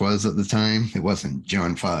guitarist was at the time. It wasn't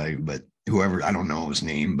John Five, but whoever, I don't know his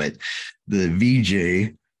name, but the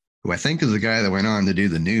VJ, who I think is the guy that went on to do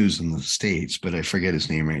the news in the States, but I forget his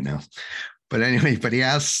name right now. But anyway, but he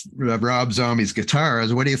asked Rob Zombie's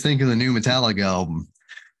guitarist, what do you think of the new Metallica album?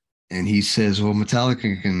 And he says, well,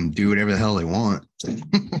 Metallica can do whatever the hell they want.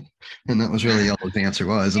 And that was really all his answer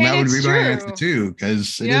was. And and that would it's be my answer true. too,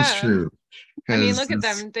 because it is Yeah, true. I mean, Because, look at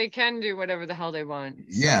them; they can do whatever the hell they want.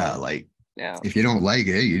 yeah, So like yeah, if you don't like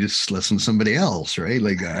it, you just listen to somebody else, right?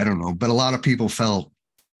 Like, I don't know. But a lot of people felt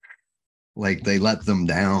like they let them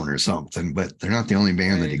down or something, but they're not the only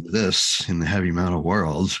band that right, exists in the heavy metal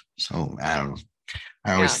world. So I don't know.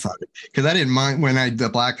 I always yeah. thought because I didn't mind when the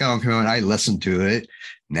Black Album came out, I listened to it.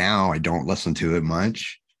 Now I don't listen to it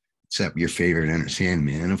much, except your favorite Enter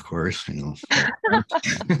Sandman, of course, you know.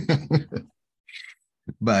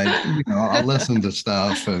 But you know, I'll listen to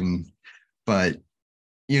stuff but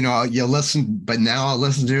you know, you'll listen, but now I'll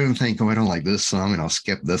listen to it and think, oh, I don't like this song, and I'll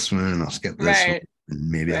skip this one and I'll skip this one. Right, And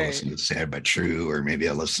maybe I'll right. listen to Sad But True, or maybe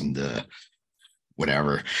I'll listen to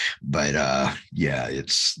whatever. But yeah,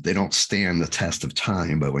 they don't stand the test of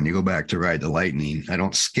time. But when you go back to Ride the Lightning, I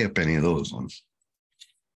don't skip any of those ones.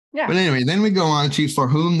 Yeah. But anyway, then we go on to For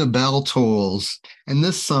Whom the Bell Tolls. And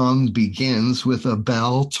this song begins with a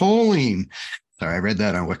bell tolling. Sorry, I read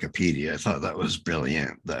that on Wikipedia. I thought that was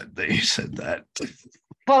brilliant that they said that.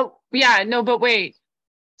 But yeah, no, but wait.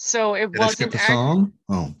 So it Did I skip wasn't a song?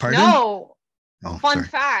 Oh, pardon? no. Oh, Fun sorry.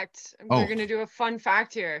 fact. We're Oh, gonna do a fun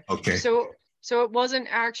fact here. okay. So it wasn't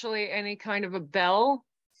actually any kind of a bell,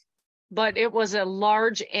 but it was a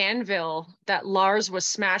large anvil that Lars was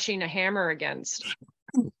smashing a hammer against.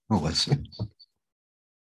 Oh, listen.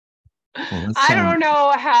 Well, that I don't sounds.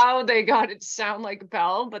 know how they got it to sound like a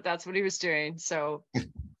bell, but that's what he was doing. So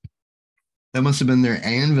That must have been their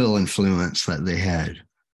anvil influence that they had.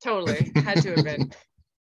 totally had to have been.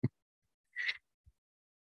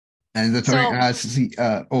 And the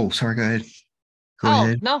So oh, sorry, go ahead. Go oh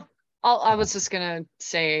ahead. no, I was just gonna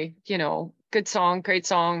say, you know, good song, great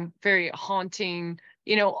song, very haunting.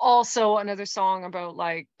 You know, also another song about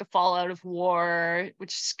like the fallout of war,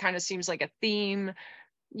 which kind of seems like a theme,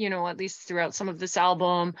 you know, at least throughout some of this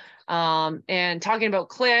album. And talking about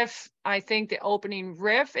Cliff, I think the opening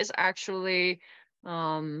riff is actually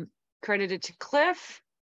credited to Cliff.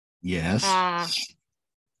 Yes. Uh,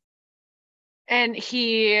 and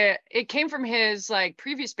it came from his like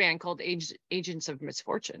previous band called Agents of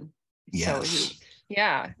Misfortune. So Yes.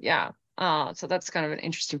 yeah. So that's kind of an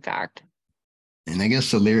interesting fact. And I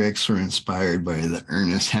guess the lyrics were inspired by the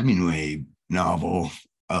Ernest Hemingway novel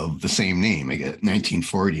of the same name, like a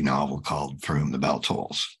 1940 novel called For Whom the Bell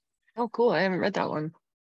Tolls. Oh, cool. I haven't read that one.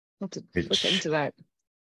 I'll have to look Which into that.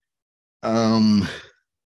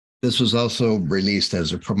 this was also released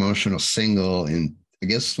as a promotional single, and I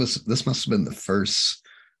guess this must have been the first.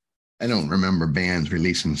 I don't remember bands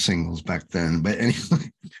releasing singles back then, but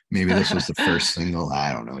anyway, maybe this was the first single.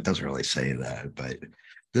 I don't know. It doesn't really say that, but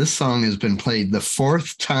this song has been played the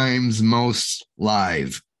fourth times most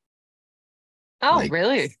live. Oh, like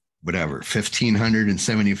really? whatever,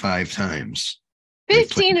 1,575 times. They've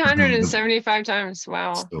played for whom the 1,575 times.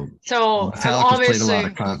 Wow. So So Metallica's played a lot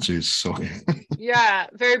of obviously, concerts. So yeah,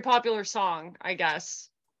 very popular song, I guess.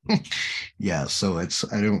 yeah, so I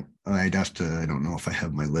don't know if I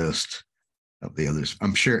have my list of the others.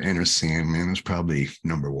 I'm sure Enter Sandman is probably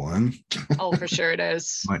number one, Oh, for sure it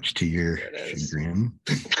is. much to your Sure it is. chagrin.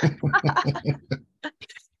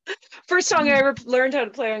 First song I ever learned how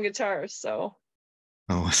to play on guitar. So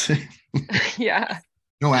Oh, yeah.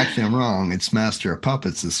 no, actually, I'm wrong. It's Master of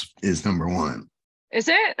Puppets is number one. Is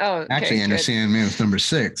it? Oh, okay. Actually, Enter Good. Sandman is number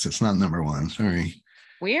 6. It's not number one. Sorry.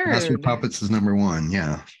 Master of Weird. Puppets is number one.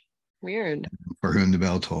 Yeah. Weird. For Whom the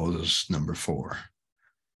Bell Tolls is number 4.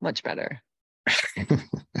 Much better.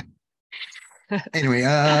 Anyway,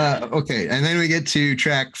 okay. And then we get to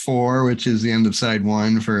track 4, which is the end of side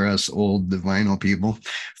 1 for us old vinyl people.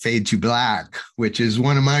 Fade to Black, which is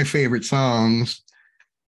one of my favorite songs.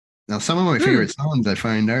 Now, some of my favorite songs I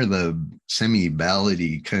find are the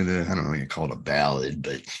semi-ballady kind of, I don't know what you call it a ballad,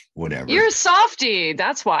 but whatever. You're a softie.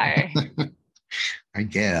 That's why. I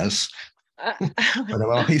guess. But I've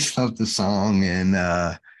always loved the song,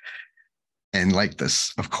 and like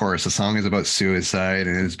this, of course, the song is about suicide,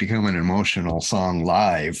 and it's become an emotional song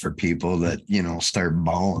live for people that, start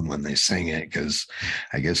bawling when they sing it, because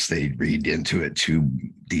I guess they read into it too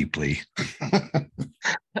deeply.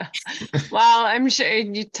 Well, I'm sure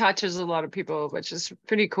it touches a lot of people, which is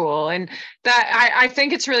pretty cool. And that I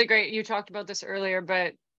think it's really great. You talked about this earlier,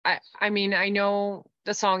 but I mean, I know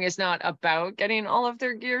the song is not about getting all of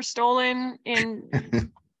their gear stolen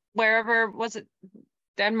in wherever was it?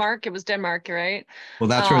 Denmark. It was Denmark, right? Well,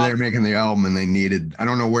 that's where they're making the album, and they needed, I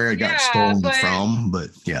don't know where it got stolen from, but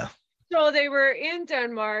yeah. So they were in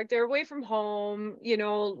Denmark, they're away from home,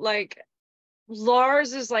 like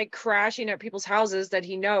Lars is like crashing at people's houses that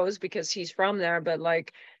he knows because he's from there, but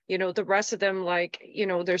like, the rest of them, like,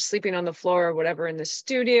 they're sleeping on the floor or whatever in the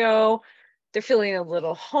studio. They're feeling a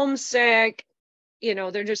little homesick.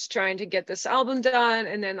 They're just trying to get this album done,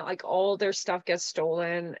 and then like all their stuff gets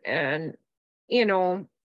stolen. And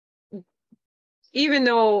even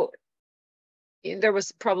though there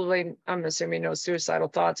was probably, I'm assuming, no suicidal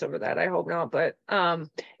thoughts over that, I hope not, but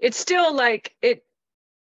it's still like it,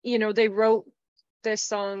 they wrote this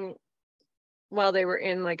song while they were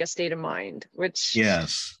in like a state of mind, which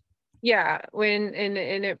Yes. Yeah, and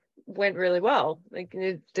it went really well. Like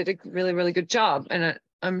it did a really, really good job, and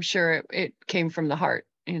I'm sure it came from the heart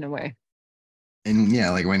in a way. And yeah,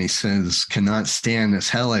 like when he says, "cannot stand this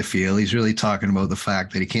hell I feel," he's really talking about the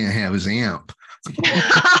fact that he can't have his amp.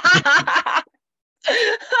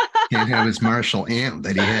 Can't have his Marshall amp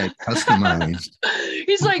that he had customized.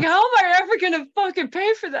 He's like, how am I ever going to fucking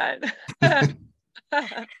pay for that?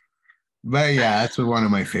 But yeah, that's one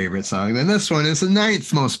of my favorite songs. And this one is the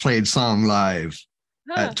 9th most played song live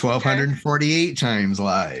at 1,248 times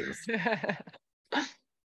live.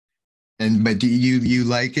 But do you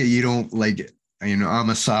like it? You don't like it? I'm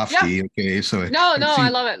a softie. Yeah. Okay, so no, I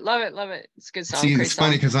love it. It's a good song. See, it's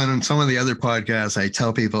funny because on some of the other podcasts, I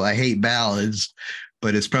tell people I hate ballads,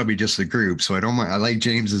 but it's probably just the group. So I don't mind. I like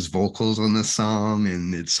James's vocals on this song,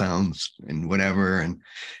 and it sounds and whatever.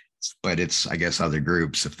 But it's, I guess, other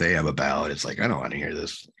groups, if they have a ballad, it's like, I don't want to hear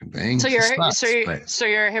this thing. So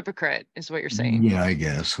you're a hypocrite, is what you're saying. Yeah, I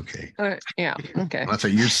guess. Okay. Yeah. Okay. Well, that's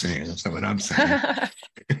what you're saying. That's not what I'm saying.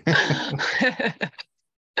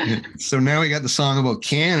 So now we got the song about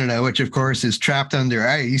Canada, which of course is Trapped Under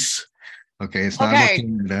Ice. Okay, it's not about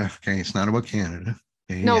Canada. Okay, it's not about Canada.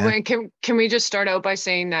 Okay, no, but can we just start out by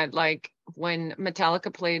saying that, like, when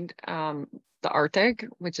Metallica played the Arctic,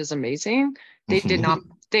 which is amazing, they did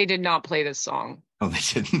not play this song. Oh, they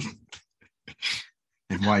didn't.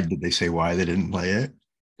 And why did they say why they didn't play it?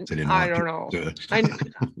 I don't know.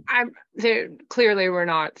 They clearly were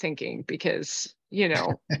not thinking, because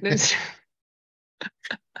this.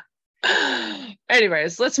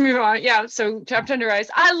 Anyways, let's move on. Yeah, so Trapped Under Ice.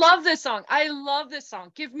 I love this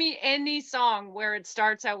song. Give me any song where it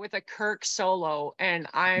starts out with a Kirk solo and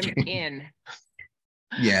I'm in.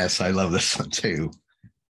 Yes, I love this one too.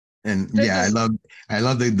 And I love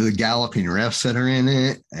the galloping riffs that are in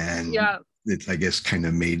it. And it's, I guess, kind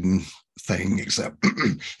of Maiden thing, except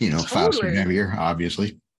faster and heavier,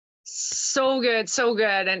 obviously. So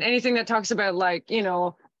good. And anything that talks about, like,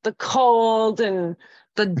 the cold and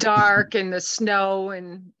the dark and the snow,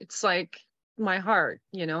 and it's like my heart,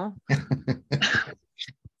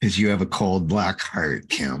 Because you have a cold black heart,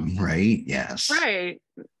 Kim, right? Yes. Right.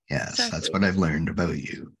 Yes, exactly. That's what I've learned about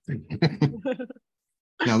you.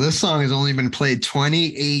 Now, this song has only been played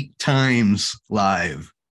 28 times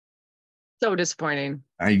live. So disappointing.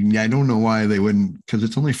 I don't know why they wouldn't, because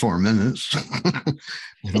it's only 4 minutes.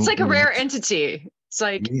 It's like a rare entity. It's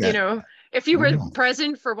like, Yeah, if you I were know.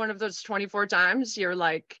 present for one of those 24 times, you're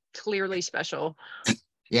like clearly special.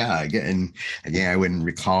 Yeah, again, I wouldn't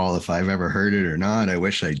recall if I've ever heard it or not. I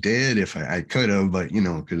wish I did if I could have, but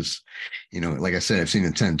because like I said, I've seen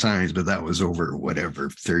it 10 times, but that was over whatever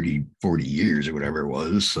 30, 40 years or whatever it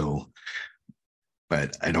was. So,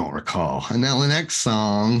 but I don't recall. And now the next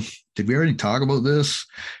song, did we already talk about this?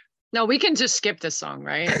 No, we can just skip this song,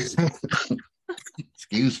 right?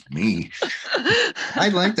 Excuse me. I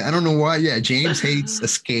liked it. I don't know why. Yeah, James hates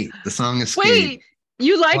Escape, the song Escape. Wait,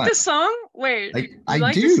 you like But the song? Wait, like you I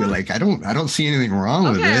like the do. song? Like I don't see anything wrong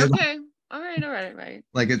with Okay, it. okay. All right, right.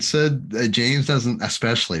 Like it said, James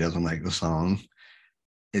especially doesn't like the song.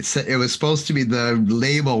 It was supposed to be the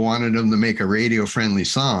label wanted him to make a radio friendly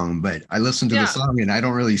song, but I listened to the Yeah. song and I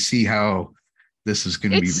don't really see how this is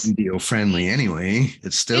going to be It's radio friendly anyway. It's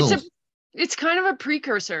it's still, a it's kind of a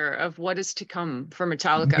precursor of what is to come for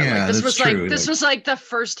Metallica. Like yeah, that's true. this was like the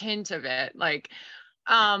first hint of it. Like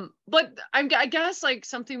but I guess like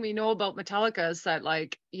something we know about Metallica is that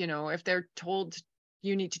like, if they're told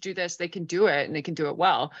you need to do this, they can do it and they can do it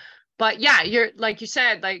well. But yeah, you're like you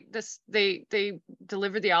said, like this, they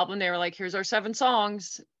delivered the album. They were like, here's our 7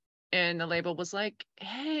 songs. And the label was like,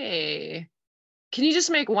 hey, can you just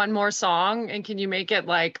make one more song? And can you make it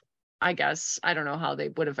like, I guess, I don't know how they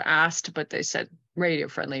would have asked, but they said radio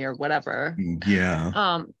friendly or whatever.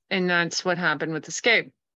 Yeah. And that's what happened with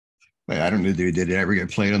Escape. Wait, I don't know. Did it ever get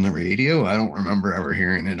played on the radio? I don't remember ever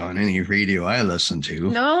hearing it on any radio I listened to.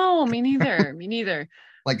 No, me neither. Me neither.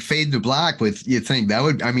 Like Fade to Black with, you think that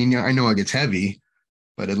would, I mean, I know it gets heavy,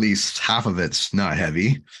 but at least half of it's not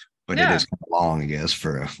heavy, but it Yeah. is kind of long, I guess,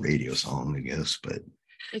 for a radio song, I guess. But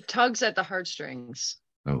It tugs at the heartstrings.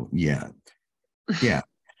 oh, yeah. Yeah.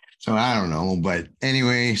 So I don't know. But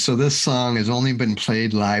anyway, so this song has only been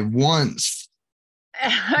played live once.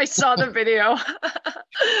 I saw the video.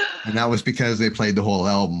 And that was because they played the whole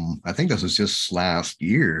album. I think this was just last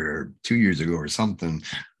year or 2 years ago or something,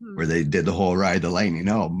 where they did the whole Ride the Lightning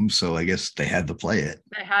album. So I guess they had to play it.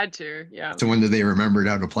 They had to, yeah. So when did they remember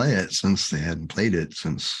how to play it, since they hadn't played it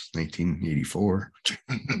since 1984?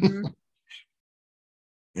 Mm-hmm.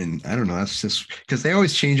 And I don't know, that's just because they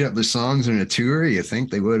always change up the songs in a tour. You think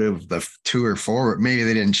they would have the tour forward. Maybe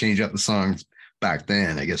they didn't change up the songs back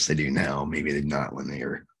then. I guess they do now. Maybe they did not when they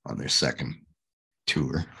were on their second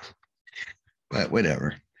tour. But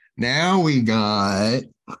whatever. Now we got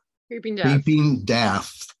Creeping Death. Creeping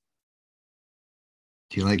Death.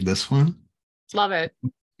 Do you like this one? Love it.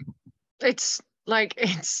 It's like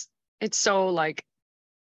it's so like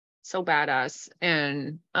so badass.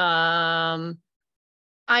 And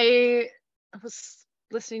I was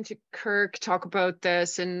listening to Kirk talk about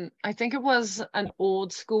this, and I think it was an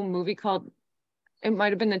old school movie called, it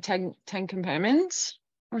might have been the Ten Commandments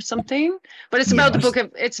or something, but it's about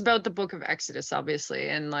the book of Exodus, obviously.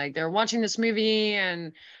 And like they're watching this movie,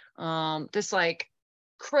 and this like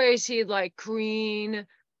crazy like green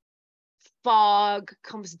fog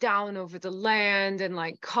comes down over the land and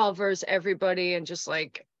like covers everybody and just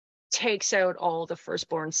like takes out all the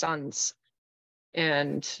firstborn sons.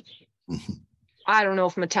 And I don't know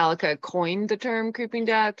if Metallica coined the term creeping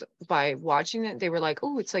death by watching it. They were like,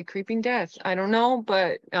 oh, it's like creeping death. I don't know,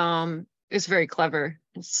 but it's very clever.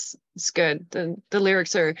 It's good. The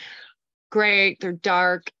lyrics are great. They're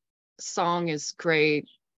dark. Song is great.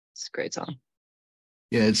 It's a great song.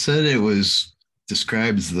 Yeah, it said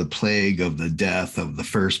describes the plague of the death of the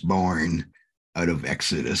firstborn out of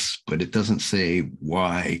Exodus, but it doesn't say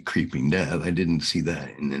why creeping death. I didn't see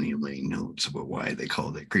that in any of my notes about why they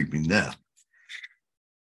called it creeping death.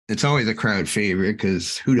 It's always a crowd favorite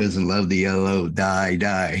because who doesn't love the yellow die,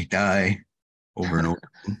 die, die over and over?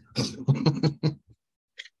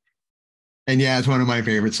 And yeah, it's one of my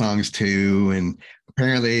favorite songs too. And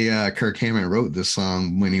apparently Kirk Hammett wrote this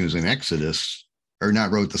song when he was in Exodus, or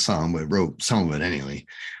not wrote the song, but wrote some of it anyway.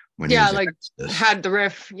 Yeah, like had the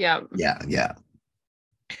riff. Yeah. Yeah.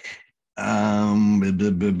 Oh,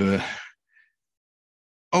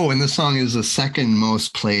 and this song is the second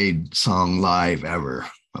most played song live ever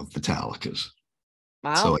of Metallica's.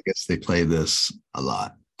 Wow. So I guess they play this a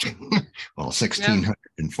lot. Well,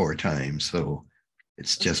 1,604 times. So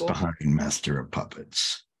it's just cool. Behind Master of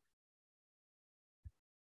Puppets.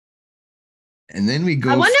 And then we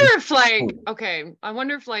go. I wonder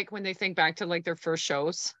if like when they think back to like their first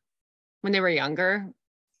shows when they were younger,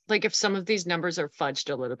 like if some of these numbers are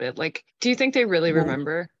fudged a little bit, like, do you think they really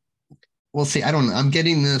remember? Well, see, I don't know. I'm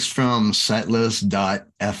getting this from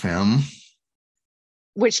setlist.fm.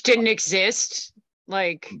 Which didn't exist.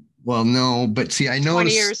 Like, Well, no, but see, I 20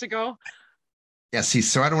 noticed. years ago. Yeah, see,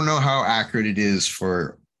 so I don't know how accurate it is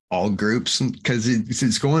for all groups because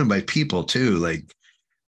it's going by people too. Like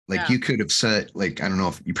Yeah, you could have said, like, I don't know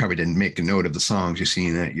if you probably didn't make a note of the songs you're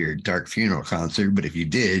seeing at your dark funeral concert, but if you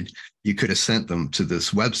did, you could have sent them to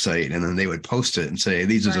this website and then they would post it and say,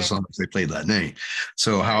 these are the right, songs they played that night.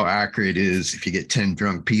 So how right. accurate is if you get 10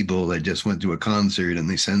 drunk people that just went to a concert and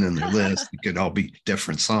they send in their list, it could all be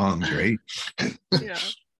different songs, right? I'm Yeah,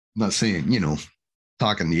 not saying,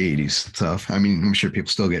 talking the 80s stuff. I mean, I'm sure people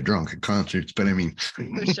still get drunk at concerts, but I mean,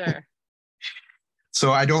 for sure.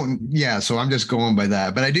 so I don't, yeah, so I'm just going by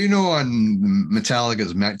that. But I do know on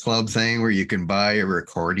Metallica's Met Club thing where you can buy a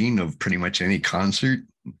recording of pretty much any concert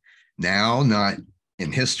now, not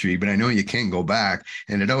in history, but I know you can go back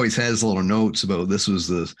and it always has little notes about this was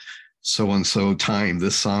the so and so time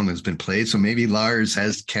this song has been played. So maybe Lars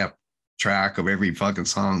has kept track of every fucking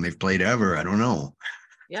song they've played ever. I don't know.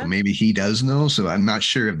 So Yeah, maybe he does know. So I'm not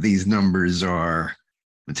sure if these numbers are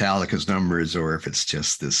Metallica's numbers or if it's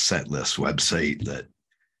just this set list website that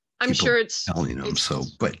I'm people sure telling them. So,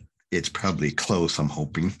 but it's probably close, I'm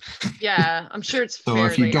hoping. yeah, I'm sure it's So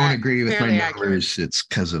if you fairly don't agree with my fairly accurate. numbers, it's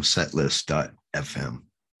because of setlist.fm.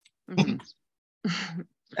 Hmm.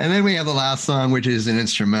 And then we have the last song, which is an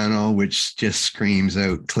instrumental, which just screams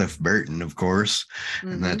out Cliff Burton, of course.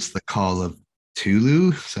 And Hmm. that's the Call of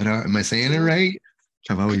Tulu. Is that how, am I saying it right?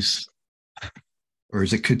 I've always, or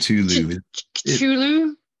is it Cthulhu? It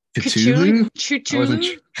Chulu, Cthulhu, Cthulhu? I wasn't Chulu.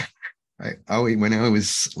 sure. I always, when I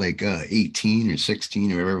was like 18 or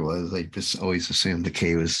 16 or whatever it was, I just always assumed the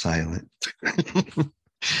K was silent.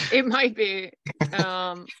 It might be.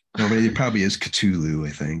 Um, No, but it probably is Cthulhu,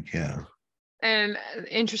 I think. Yeah. and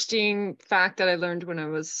interesting fact that I learned when I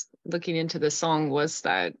was looking into this song was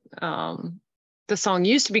that the song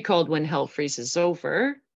used to be called "When Hell Freezes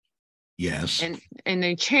Over," Yes. and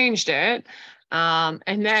they changed it.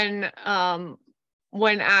 And then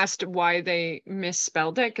when asked why they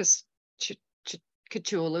misspelled it, because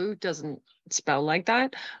Cthulhu doesn't spell like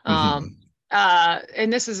that. Mhm.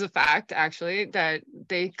 And this is a fact, actually, that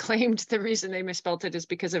they claimed the reason they misspelled it is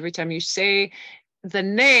because every time you say the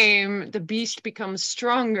name, the beast becomes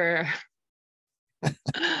stronger,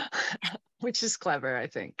 which is clever, I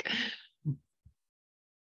think.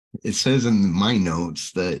 It says in my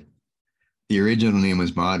notes that the original name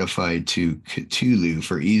was modified to Cthulhu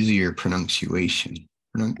for easier pronunciation.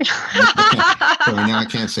 Sorry, now I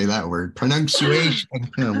can't say that word. Pronunciation,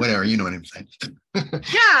 whatever, you know what I'm saying. I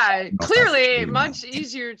don't Yeah, know if that's clearly true or not. much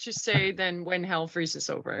easier to say than when hell freezes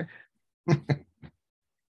over.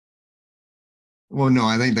 Well, no,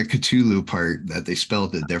 I think the Cthulhu part that they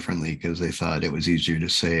spelled it differently because they thought it was easier to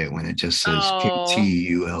say it when it just says Oh,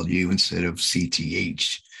 Ctulu instead of oh, Cthulhu.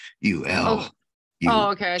 oh,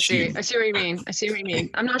 okay. I see. I see what you mean. I see what you mean.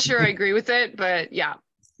 I'm not sure I agree with it, but yeah,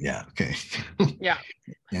 Yeah, okay. yeah.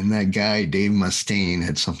 And that guy, Dave Mustaine,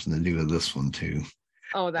 had something to do with this one too.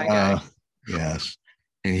 Oh, that Uh, guy. yes.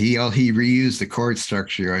 And he reused the chord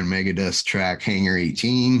structure on Megadeth's track Hangar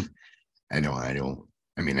 18. I know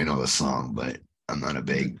the song, but I'm not a Mhm.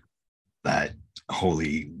 big that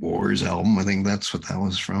Holy Wars album. I think that's what that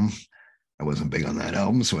was from. I wasn't big on that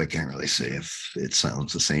album, so I can't really say if it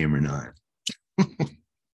sounds the same or not.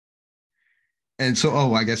 And so,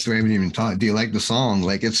 oh, I guess we haven't even talked. Do you like the song?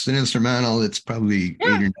 Like, it's an instrumental. It's probably Yeah,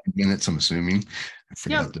 8 or 9 minutes, I'm assuming. I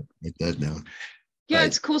yeah, forgot to write that down. yeah. But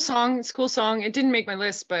It's a cool song. It's a cool song. It didn't make my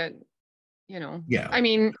list, but yeah, I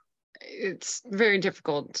mean, it's very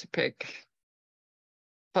difficult to pick.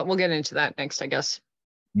 But we'll get into that next, I guess.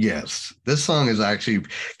 yes. This song is actually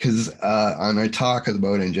because on our talk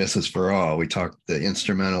about Injustice for All, we talked the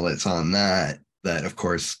instrumental that's on that of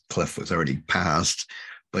course Cliff was already passed,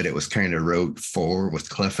 but it was kind of wrote for with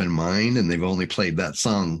Cliff in mind, and they've only played that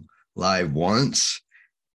song live once.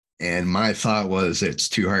 And my thought was it's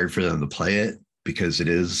too hard for them to play it because it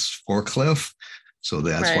is for Cliff. So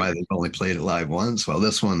that's Right, why they've only played it live once. Well,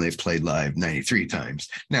 this one they've played live 93 times.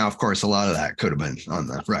 Now, of course, a lot of that could have been on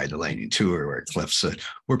the Ride the Lightning tour where Cliff said,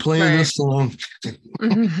 we're playing right. this song.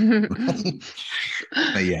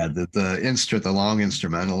 But yeah, the long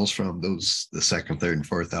instrumentals from the second, third, and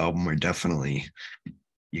fourth album are definitely,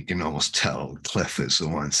 you can almost tell Cliff is the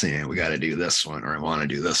one saying, we got to do this one, or I want to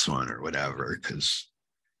do this one, or whatever.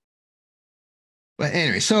 But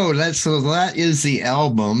anyway, so that is the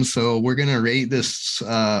album. So we're gonna rate this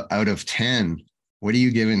out of 10. What are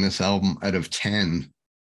you giving this album out of 10?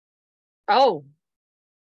 Oh,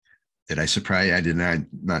 Did I surprise you? I did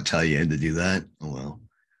not tell you to do that. Oh well.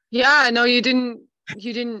 yeah. No, you didn't.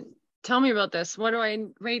 You didn't tell me about this. What do I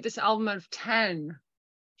rate this album out of 10?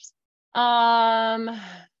 Um,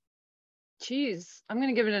 Geez, I'm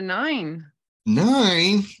gonna give it a 9.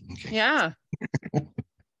 9? Okay. Yeah.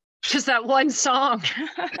 Just that one song.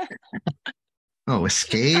 Oh,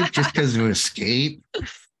 Escape? Just because of Escape?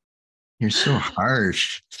 You're so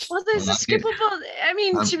harsh. Well, there's a skippable. I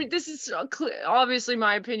mean, um, this is obviously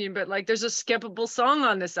my opinion, but like, there's a skippable song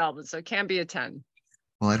on this album, so it can't be a 10.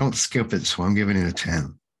 well, I don't skip it, so I'm giving it a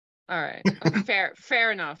 10. All right,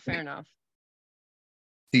 fair enough.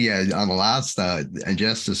 Yeah, on the last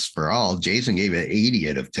Justice for All, Jason gave it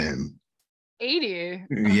 80 out of 10. 80.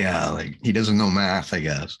 Yeah, like he doesn't know math, I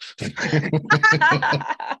guess.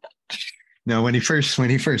 No, when he first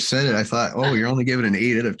said it, I thought, oh, you're only giving it an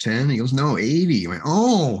 8 out of 10. He goes, no, 80. I went,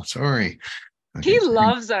 oh, sorry. Okay. He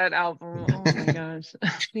loves that album. Oh my gosh.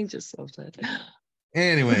 He just loves it.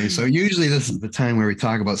 Anyway, so usually this is the time where we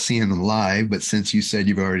talk about seeing them live, but since you said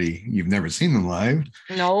you've never seen them live,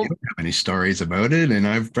 No. you don't have any stories about it, and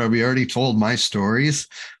I've probably already told my stories,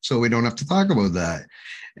 so we don't have to talk about that.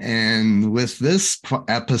 And with this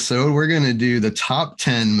episode, we're going to do the top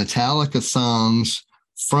 10 Metallica songs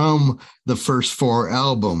from the first 4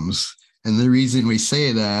 albums. And the reason we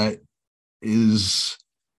say that is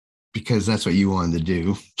because that's what you wanted to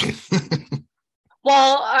do.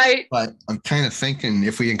 Well, But I'm kind of thinking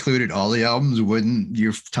if we included all the albums, wouldn't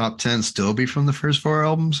your top 10 still be from the first 4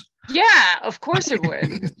 albums? yeah, of course it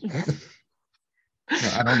would.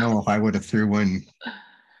 I don't know if I would have threw one.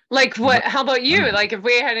 Like what? How about you? Like if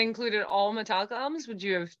we had included all Metallica albums, would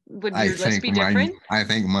your list be different? I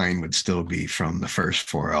think mine would still be from the first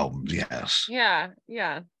 4 albums. Yes. Yeah.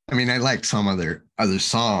 I mean, I like some of their other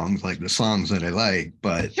songs, like the songs that I like,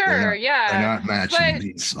 but Sure, they're not matching but,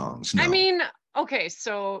 these songs. No. I mean, okay,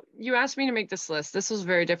 so you asked me to make this list. This was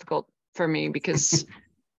very difficult for me because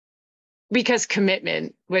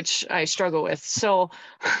commitment, which I struggle with. So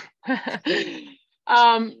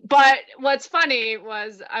but what's funny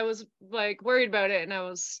was I was like worried about it, and I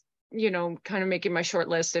was, kind of making my short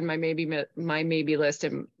list and my maybe list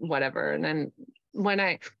and whatever. And then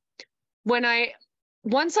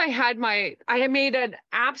once I had I made an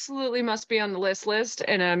absolutely must be on the list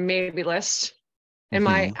and a maybe list. And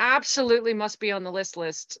my absolutely must be on the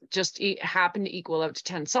list just happened to equal out to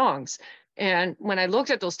 10 songs. And when I looked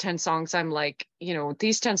at those 10 songs, I'm like,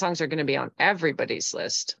 these 10 songs are going to be on everybody's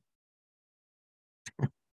list.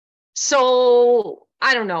 So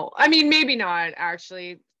I don't know. I mean, maybe not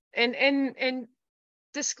actually. And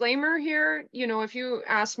disclaimer here, if you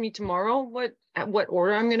ask me tomorrow what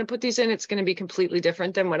order I'm going to put these in, it's going to be completely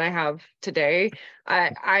different than what I have today.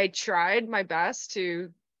 I tried my best to,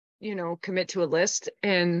 commit to a list,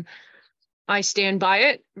 and I stand by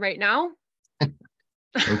it right now.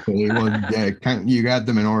 Okay, well, yeah, you got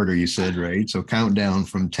them in order, you said, right? So count down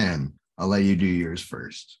from 10. I'll let you do yours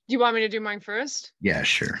first. Do you want me to do mine first? Yeah,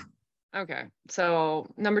 sure. Okay, so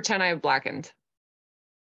number 10, I have Blackened.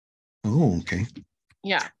 Oh, okay.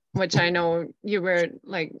 Yeah, which I know you were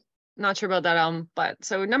like not sure about that album, but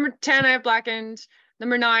so number 10, I have Blackened.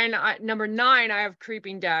 Number 9, I have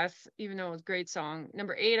Creeping Death, even though it was a great song.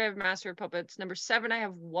 Number 8, I have Master of Puppets. Number 7, I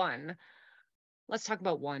have One. Let's talk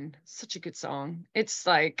about One. Such a good song. It's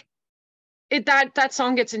like that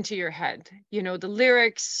song gets into your head. The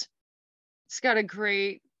lyrics. It's got a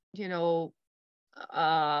great, build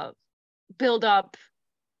up.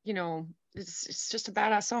 It's just a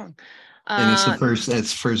badass song. And it's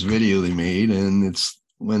the first video they made, and it's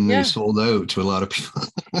when they sold out to a lot of people.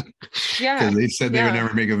 Yeah, because they said they would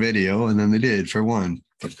never make a video, and then they did for One.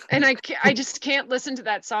 And I just can't listen to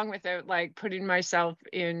that song without like putting myself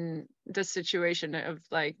in the situation of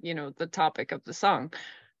like, the topic of the song,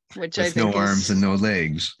 which I think no arms and no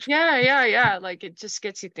legs. Yeah. Like it just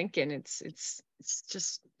gets you thinking. It's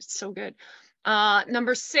so good.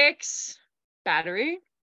 Number 6, Battery.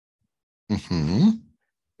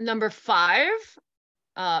 Number 5,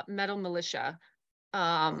 Metal Militia.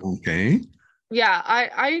 Okay. Yeah,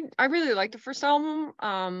 I really like the first album.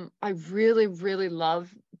 I really, really love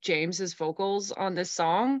James's vocals on this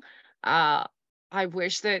song. I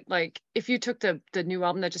wish that like if you took the new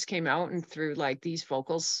album that just came out and threw like these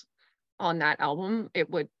vocals on that album, it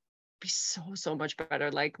would be so much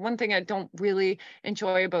better. Like one thing I don't really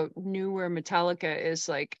enjoy about newer Metallica is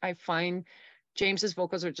like I find James's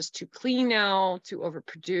vocals are just too clean now, too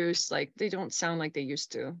overproduced. Like they don't sound like they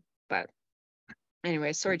used to. But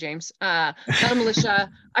anyway, sorry, James. Metal Militia.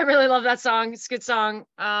 I really love that song. It's a good song.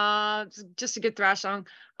 Just a good thrash song.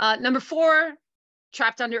 Number 4,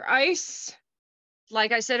 Trapped Under Ice.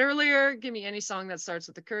 Like I said earlier, give me any song that starts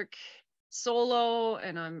with the Kirk solo,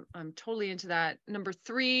 and I'm totally into that. Number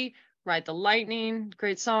 3, Ride the Lightning.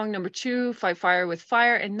 Great song. Number 2, Fight Fire with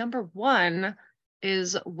Fire. And number 1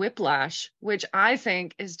 is Whiplash, which I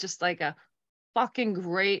think is just like a fucking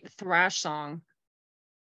great thrash song.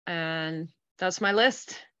 And that's my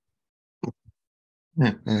list.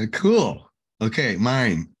 Cool. Okay,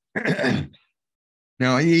 mine.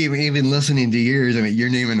 Now, even listening to yours, I mean, you're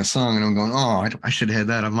naming a song, and I'm going, "Oh, I should have had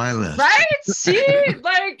that on my list." Right? See,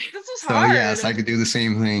 like this is So yes, hard. I could do the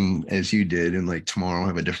same thing as you did, and like tomorrow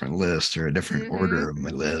have a different list or a different Mm-hmm. order of my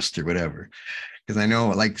list or whatever. Because I know,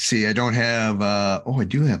 like, see, I don't have. I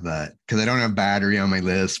do have that because I don't have Battery on my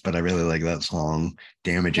list, but I really like that song.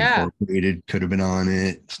 Damage Yeah. Incorporated could have been on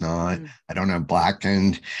it. It's not. Mm. I don't have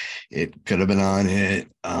Blackened. It could have been on it.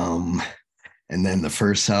 And then the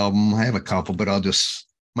first album, I have a couple, but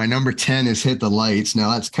my number 10 is Hit the Lights. Now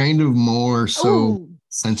that's kind of more so Oh,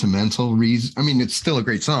 sentimental reason. I mean, it's still a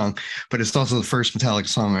great song, but it's also the first Metallica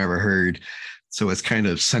song I ever heard. So it's kind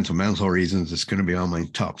of sentimental reasons. It's going to be on my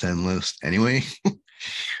top 10 list anyway.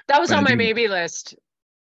 that was But I on my do, maybe list.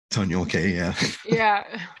 Tony, okay, yeah. Yeah.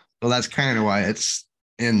 Well, that's kind of why it's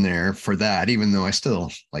in there for that, even though I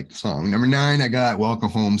still like the song. Number 9, I got Welcome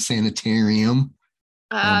Home Sanitarium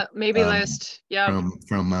from Maybe list. Yep.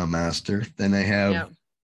 Master. Then I have Yep.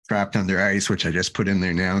 Trapped Under Ice, which I just put in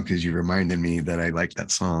there now because you reminded me that I like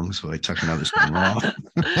that song, so I took another song off.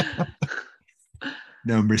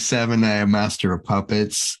 Number 7, I have Master of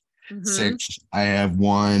Puppets. Mm-hmm. 6, I have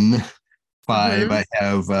One. 5, Mm-hmm. I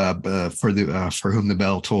have For Whom the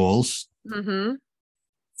Bell Tolls. Mm-hmm.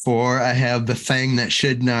 4, I have The Thing That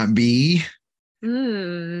Should Not Be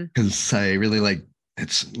Mm. because I really like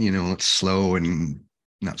it's slow and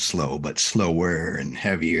not slow, but slower and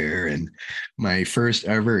heavier. And my first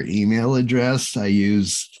ever email address, I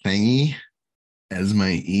use Thingy as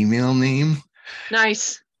my email name,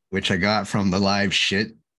 Nice. which I got from the Live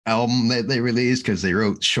Shit album that they released because they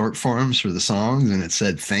wrote short forms for the songs and it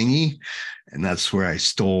said Thingy. And that's where I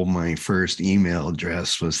stole my first email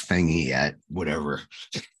address was Thingy at whatever.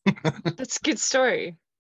 That's a good story.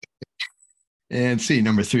 And see,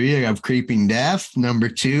 number 3, I have Creeping Death. Number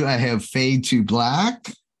 2, I have Fade to Black.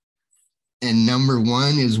 And number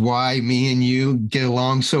 1 is Why Me and You Get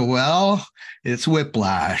Along So Well. It's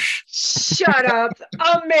Whiplash. Shut up.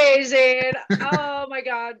 Amazing. Oh my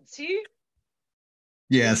God. See? We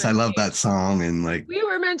were Yes, I meant to love be. that song. And like, We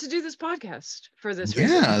were meant to do this podcast for this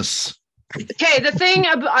reason. yes. Okay, the thing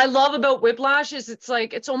I love about Whiplash is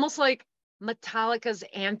it's almost like Metallica's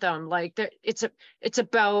anthem. Like it's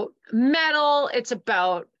about metal, it's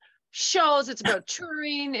about shows, it's about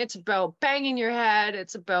touring, it's about banging your head,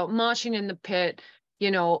 it's about moshing in the pit.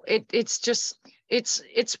 It's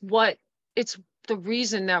the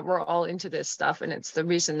reason that we're all into this stuff, and it's the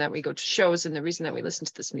reason that we go to shows and the reason that we listen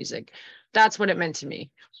to this music. That's what it meant to me.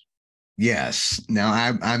 Yes. Now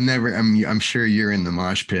I'm sure you're in the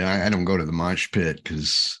mosh pit. I don't go to the mosh pit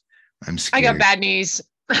because I'm I got scared. bad knees.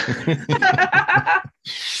 But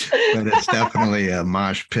it's definitely a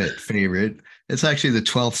mosh pit favorite. It's actually the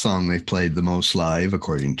 12th song they've played the most live,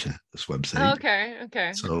 according to this website.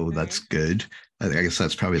 Okay. So that's good. I guess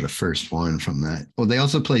that's probably the first one from that. Well, they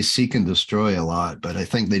also play Seek and Destroy a lot, but I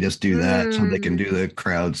think they just do that so they can do the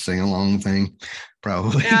crowd sing along thing,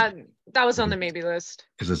 probably. Yeah, that was on the maybe list.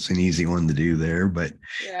 Because it's an easy one to do there. But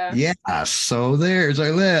Yeah. yeah, so there's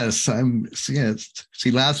our list.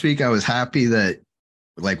 See, last week I was happy that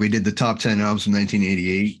like we did the top 10 albums from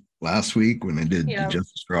 1988 last week when I did the Yeah.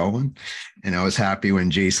 Justice for All one. And I was happy when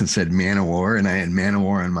Jason said Manowar and I had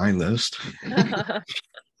Manowar on my list.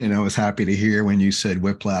 And I was happy to hear when you said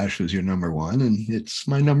Whiplash was your number 1 and it's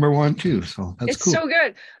my number 1 too. So that's It's cool. so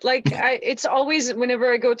good. Like it's always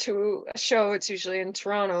whenever I go to a show, it's usually in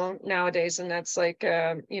Toronto nowadays, and that's like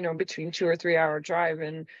between 2 or 3 hour drive,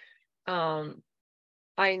 and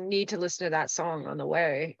I need to listen to that song on the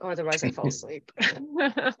way, otherwise I fall asleep.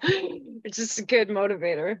 It's just a good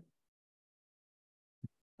motivator.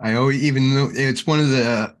 I always, even though it's one of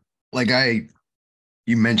the,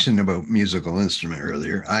 you mentioned about musical instrument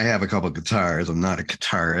earlier. I have a couple of guitars. I'm not a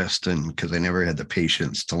guitarist, and because I never had the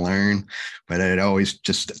patience to learn, but I'd always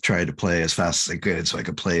just try to play as fast as I could so I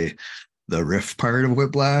could play the riff part of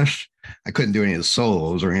Whiplash. I couldn't do any of the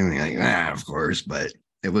solos or anything like that, of course, but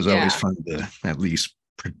it was always fun to at least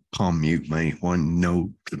palm mute my one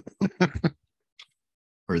note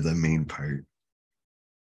or the main part.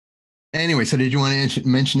 Anyway, so did you want to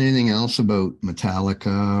mention anything else about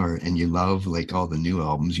Metallica and you love like all the new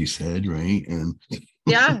albums you said, right? And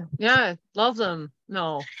yeah, love them.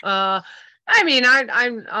 No, I mean,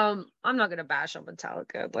 I'm not gonna bash on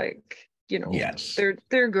Metallica. Like, yes,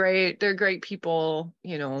 they're great. They're great people.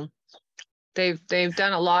 They've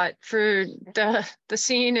done a lot for the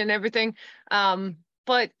scene and everything.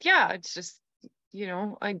 But yeah, it's just,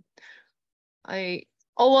 I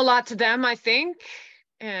owe a lot to them, I think.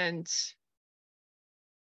 And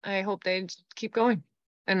I hope they keep going.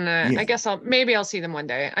 And Yeah. I guess I'll see them one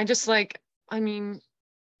day. I just like, I mean,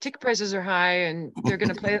 ticket prices are high, and they're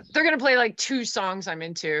gonna play like 2 songs I'm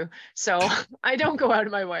into. So I don't go out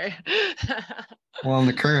of my way. Well, on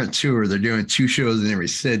the current tour, they're doing 2 shows in every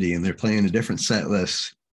city, and they're playing a different set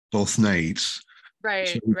list both nights. Right,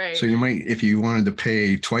 So, right. so you might, if you wanted to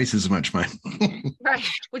pay twice as much money, Right,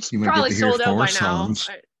 which you might get probably to hear sold out 4 by songs.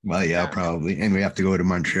 now. Well, yeah, probably. And we have to go to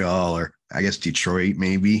Montreal, or I guess Detroit,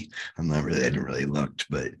 maybe. I didn't really looked,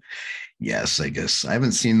 but yes, I guess I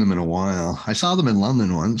haven't seen them in a while. I saw them in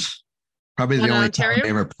London once. Probably the only time Ontario? they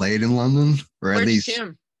ever played in London, or at Where'd you see least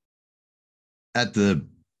him? at the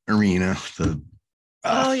arena, the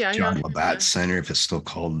John Yeah. Labatt Center, if it's still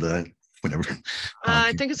called that, whatever.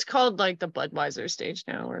 I think it's called like the Budweiser stage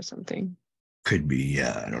now or something. Could be,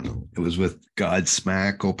 yeah. I don't know. It was with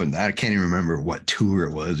Godsmack open. I can't even remember what tour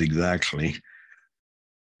it was exactly.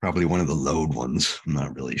 Probably one of the Load ones. I'm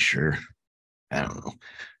not really sure. I don't know.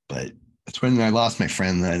 But that's when I lost my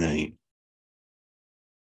friend that night.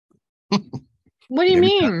 What do you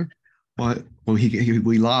mean? What? Well,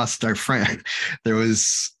 we lost our friend. There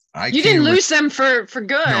was. You didn't lose them for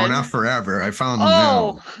good. No, not forever. I found them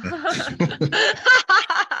now.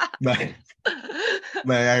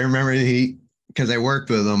 but I remember because I worked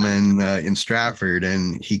with him in Stratford,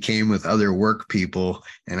 and he came with other work people,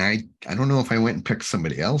 and I don't know if I went and picked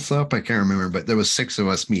somebody else up. I can't remember, but there was 6 of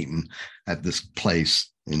us meeting at this place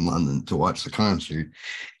in London to watch the concert.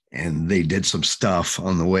 And they did some stuff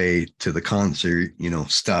on the way to the concert,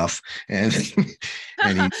 stuff. And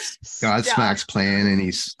Godsmack's playing, and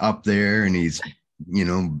he's up there, and he's,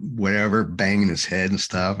 whatever, banging his head and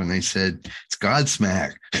stuff. And they said, it's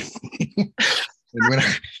Godsmack.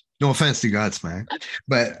 No offense to Godsmack,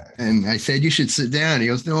 and I said, you should sit down. He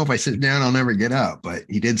goes, no, if I sit down, I'll never get up. But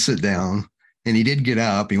he did sit down, and he did get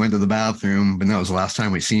up. He went to the bathroom, but that was the last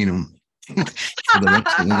time we seen him for the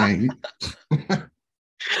rest of the night.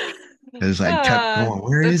 Because I kept going,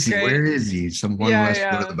 where is he? Where is he? Someone must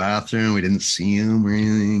go to the bathroom. We didn't see him or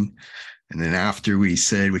anything. And then after we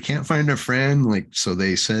said, we can't find our friend, so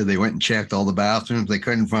they said they went and checked all the bathrooms. They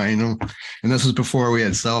couldn't find him. And this was before we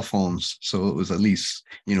had cell phones. So it was at least,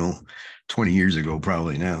 20 years ago,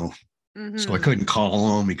 probably now. Mm-hmm. So I couldn't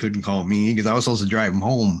call him. He couldn't call me because I was supposed to drive him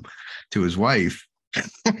home to his wife.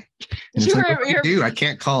 Dude, I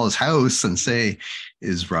can't call his house and say,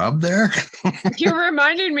 is Rob there? You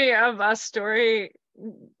reminded me of a story,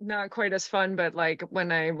 not quite as fun, but like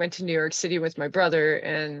when I went to New York City with my brother,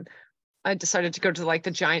 and I decided to go to like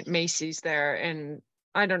the giant Macy's there, and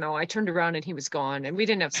I don't know, I turned around and he was gone, and we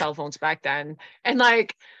didn't have cell phones back then. And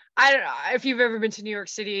like, I don't know if you've ever been to New York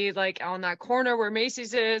City, like on that corner where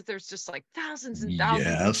Macy's is, there's just like thousands and thousands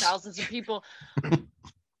and thousands of people.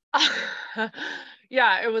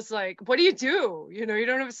 Yeah, it was like, what do? You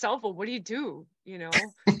don't have a cell phone. What do you do?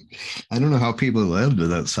 I don't know how people lived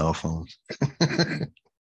without cell phones.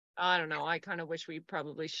 I don't know. I kind of wish we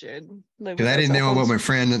probably should live. Because I didn't know about my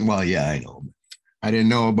friend. Well, yeah, I know. I didn't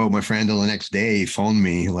know about my friend until the next day. He phoned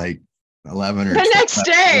me like 11 or the next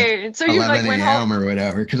day. So you like went home or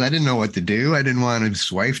whatever, because I didn't know what to do. I didn't want his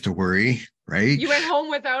wife to worry, right? You went home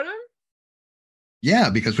without him?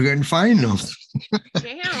 Yeah, because we couldn't find him.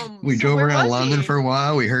 Damn. We drove around London for a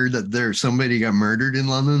while. We heard that somebody got murdered in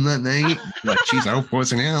London that night. Like, geez, I hope it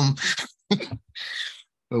wasn't him.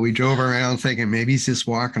 But we drove around thinking maybe he's just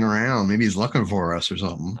walking around. Maybe he's looking for us or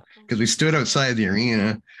something. Because we stood outside the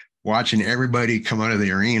arena watching everybody come out of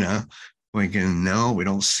the arena, thinking, no, we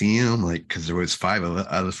don't see him. Like, because there was 5 of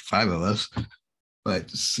us.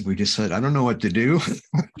 But we just said, I don't know what to do.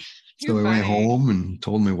 So I went home and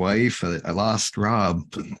told my wife that I lost Rob.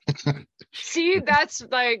 See,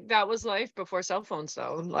 that was life before cell phones,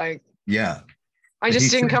 though. Like, yeah, I just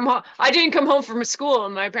didn't come home. I didn't come home from school,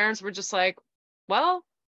 and my parents were just like, well,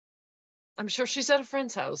 I'm sure she's at a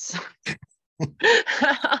friend's house.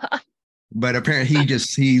 But apparently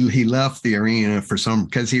he left the arena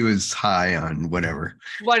because he was high on whatever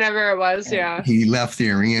it was. Yeah, he left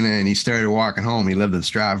the arena and he started walking home. He lived in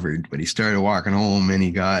Stratford, but he started walking home, and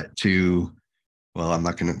he got to, well, I'm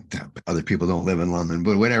not gonna, other people don't live in London,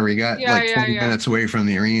 but whatever, he got 20 minutes away from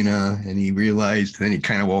the arena, and he realized, then he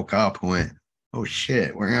kind of woke up and went, oh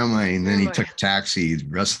shit, where am I? And then he took a taxi the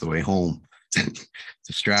rest of the way home to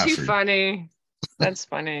Stratford. Too funny. That's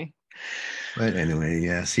funny. But anyway,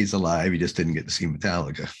 yes, he's alive. He just didn't get to see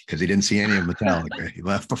Metallica because he didn't see any of Metallica. He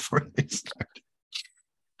left before they started.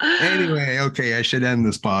 Anyway, okay, I should end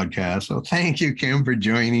this podcast. So thank you, Kim, for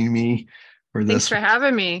joining me for this. Thanks for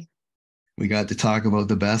having me. We got to talk about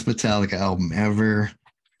the best Metallica album ever.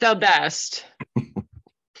 The best.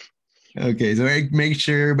 Okay, so make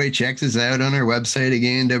sure everybody checks us out on our website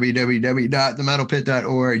again,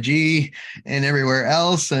 www.themetalpit.org, and everywhere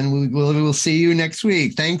else. And we'll see you next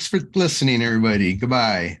week. Thanks for listening, everybody.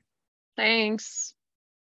 Goodbye. Thanks.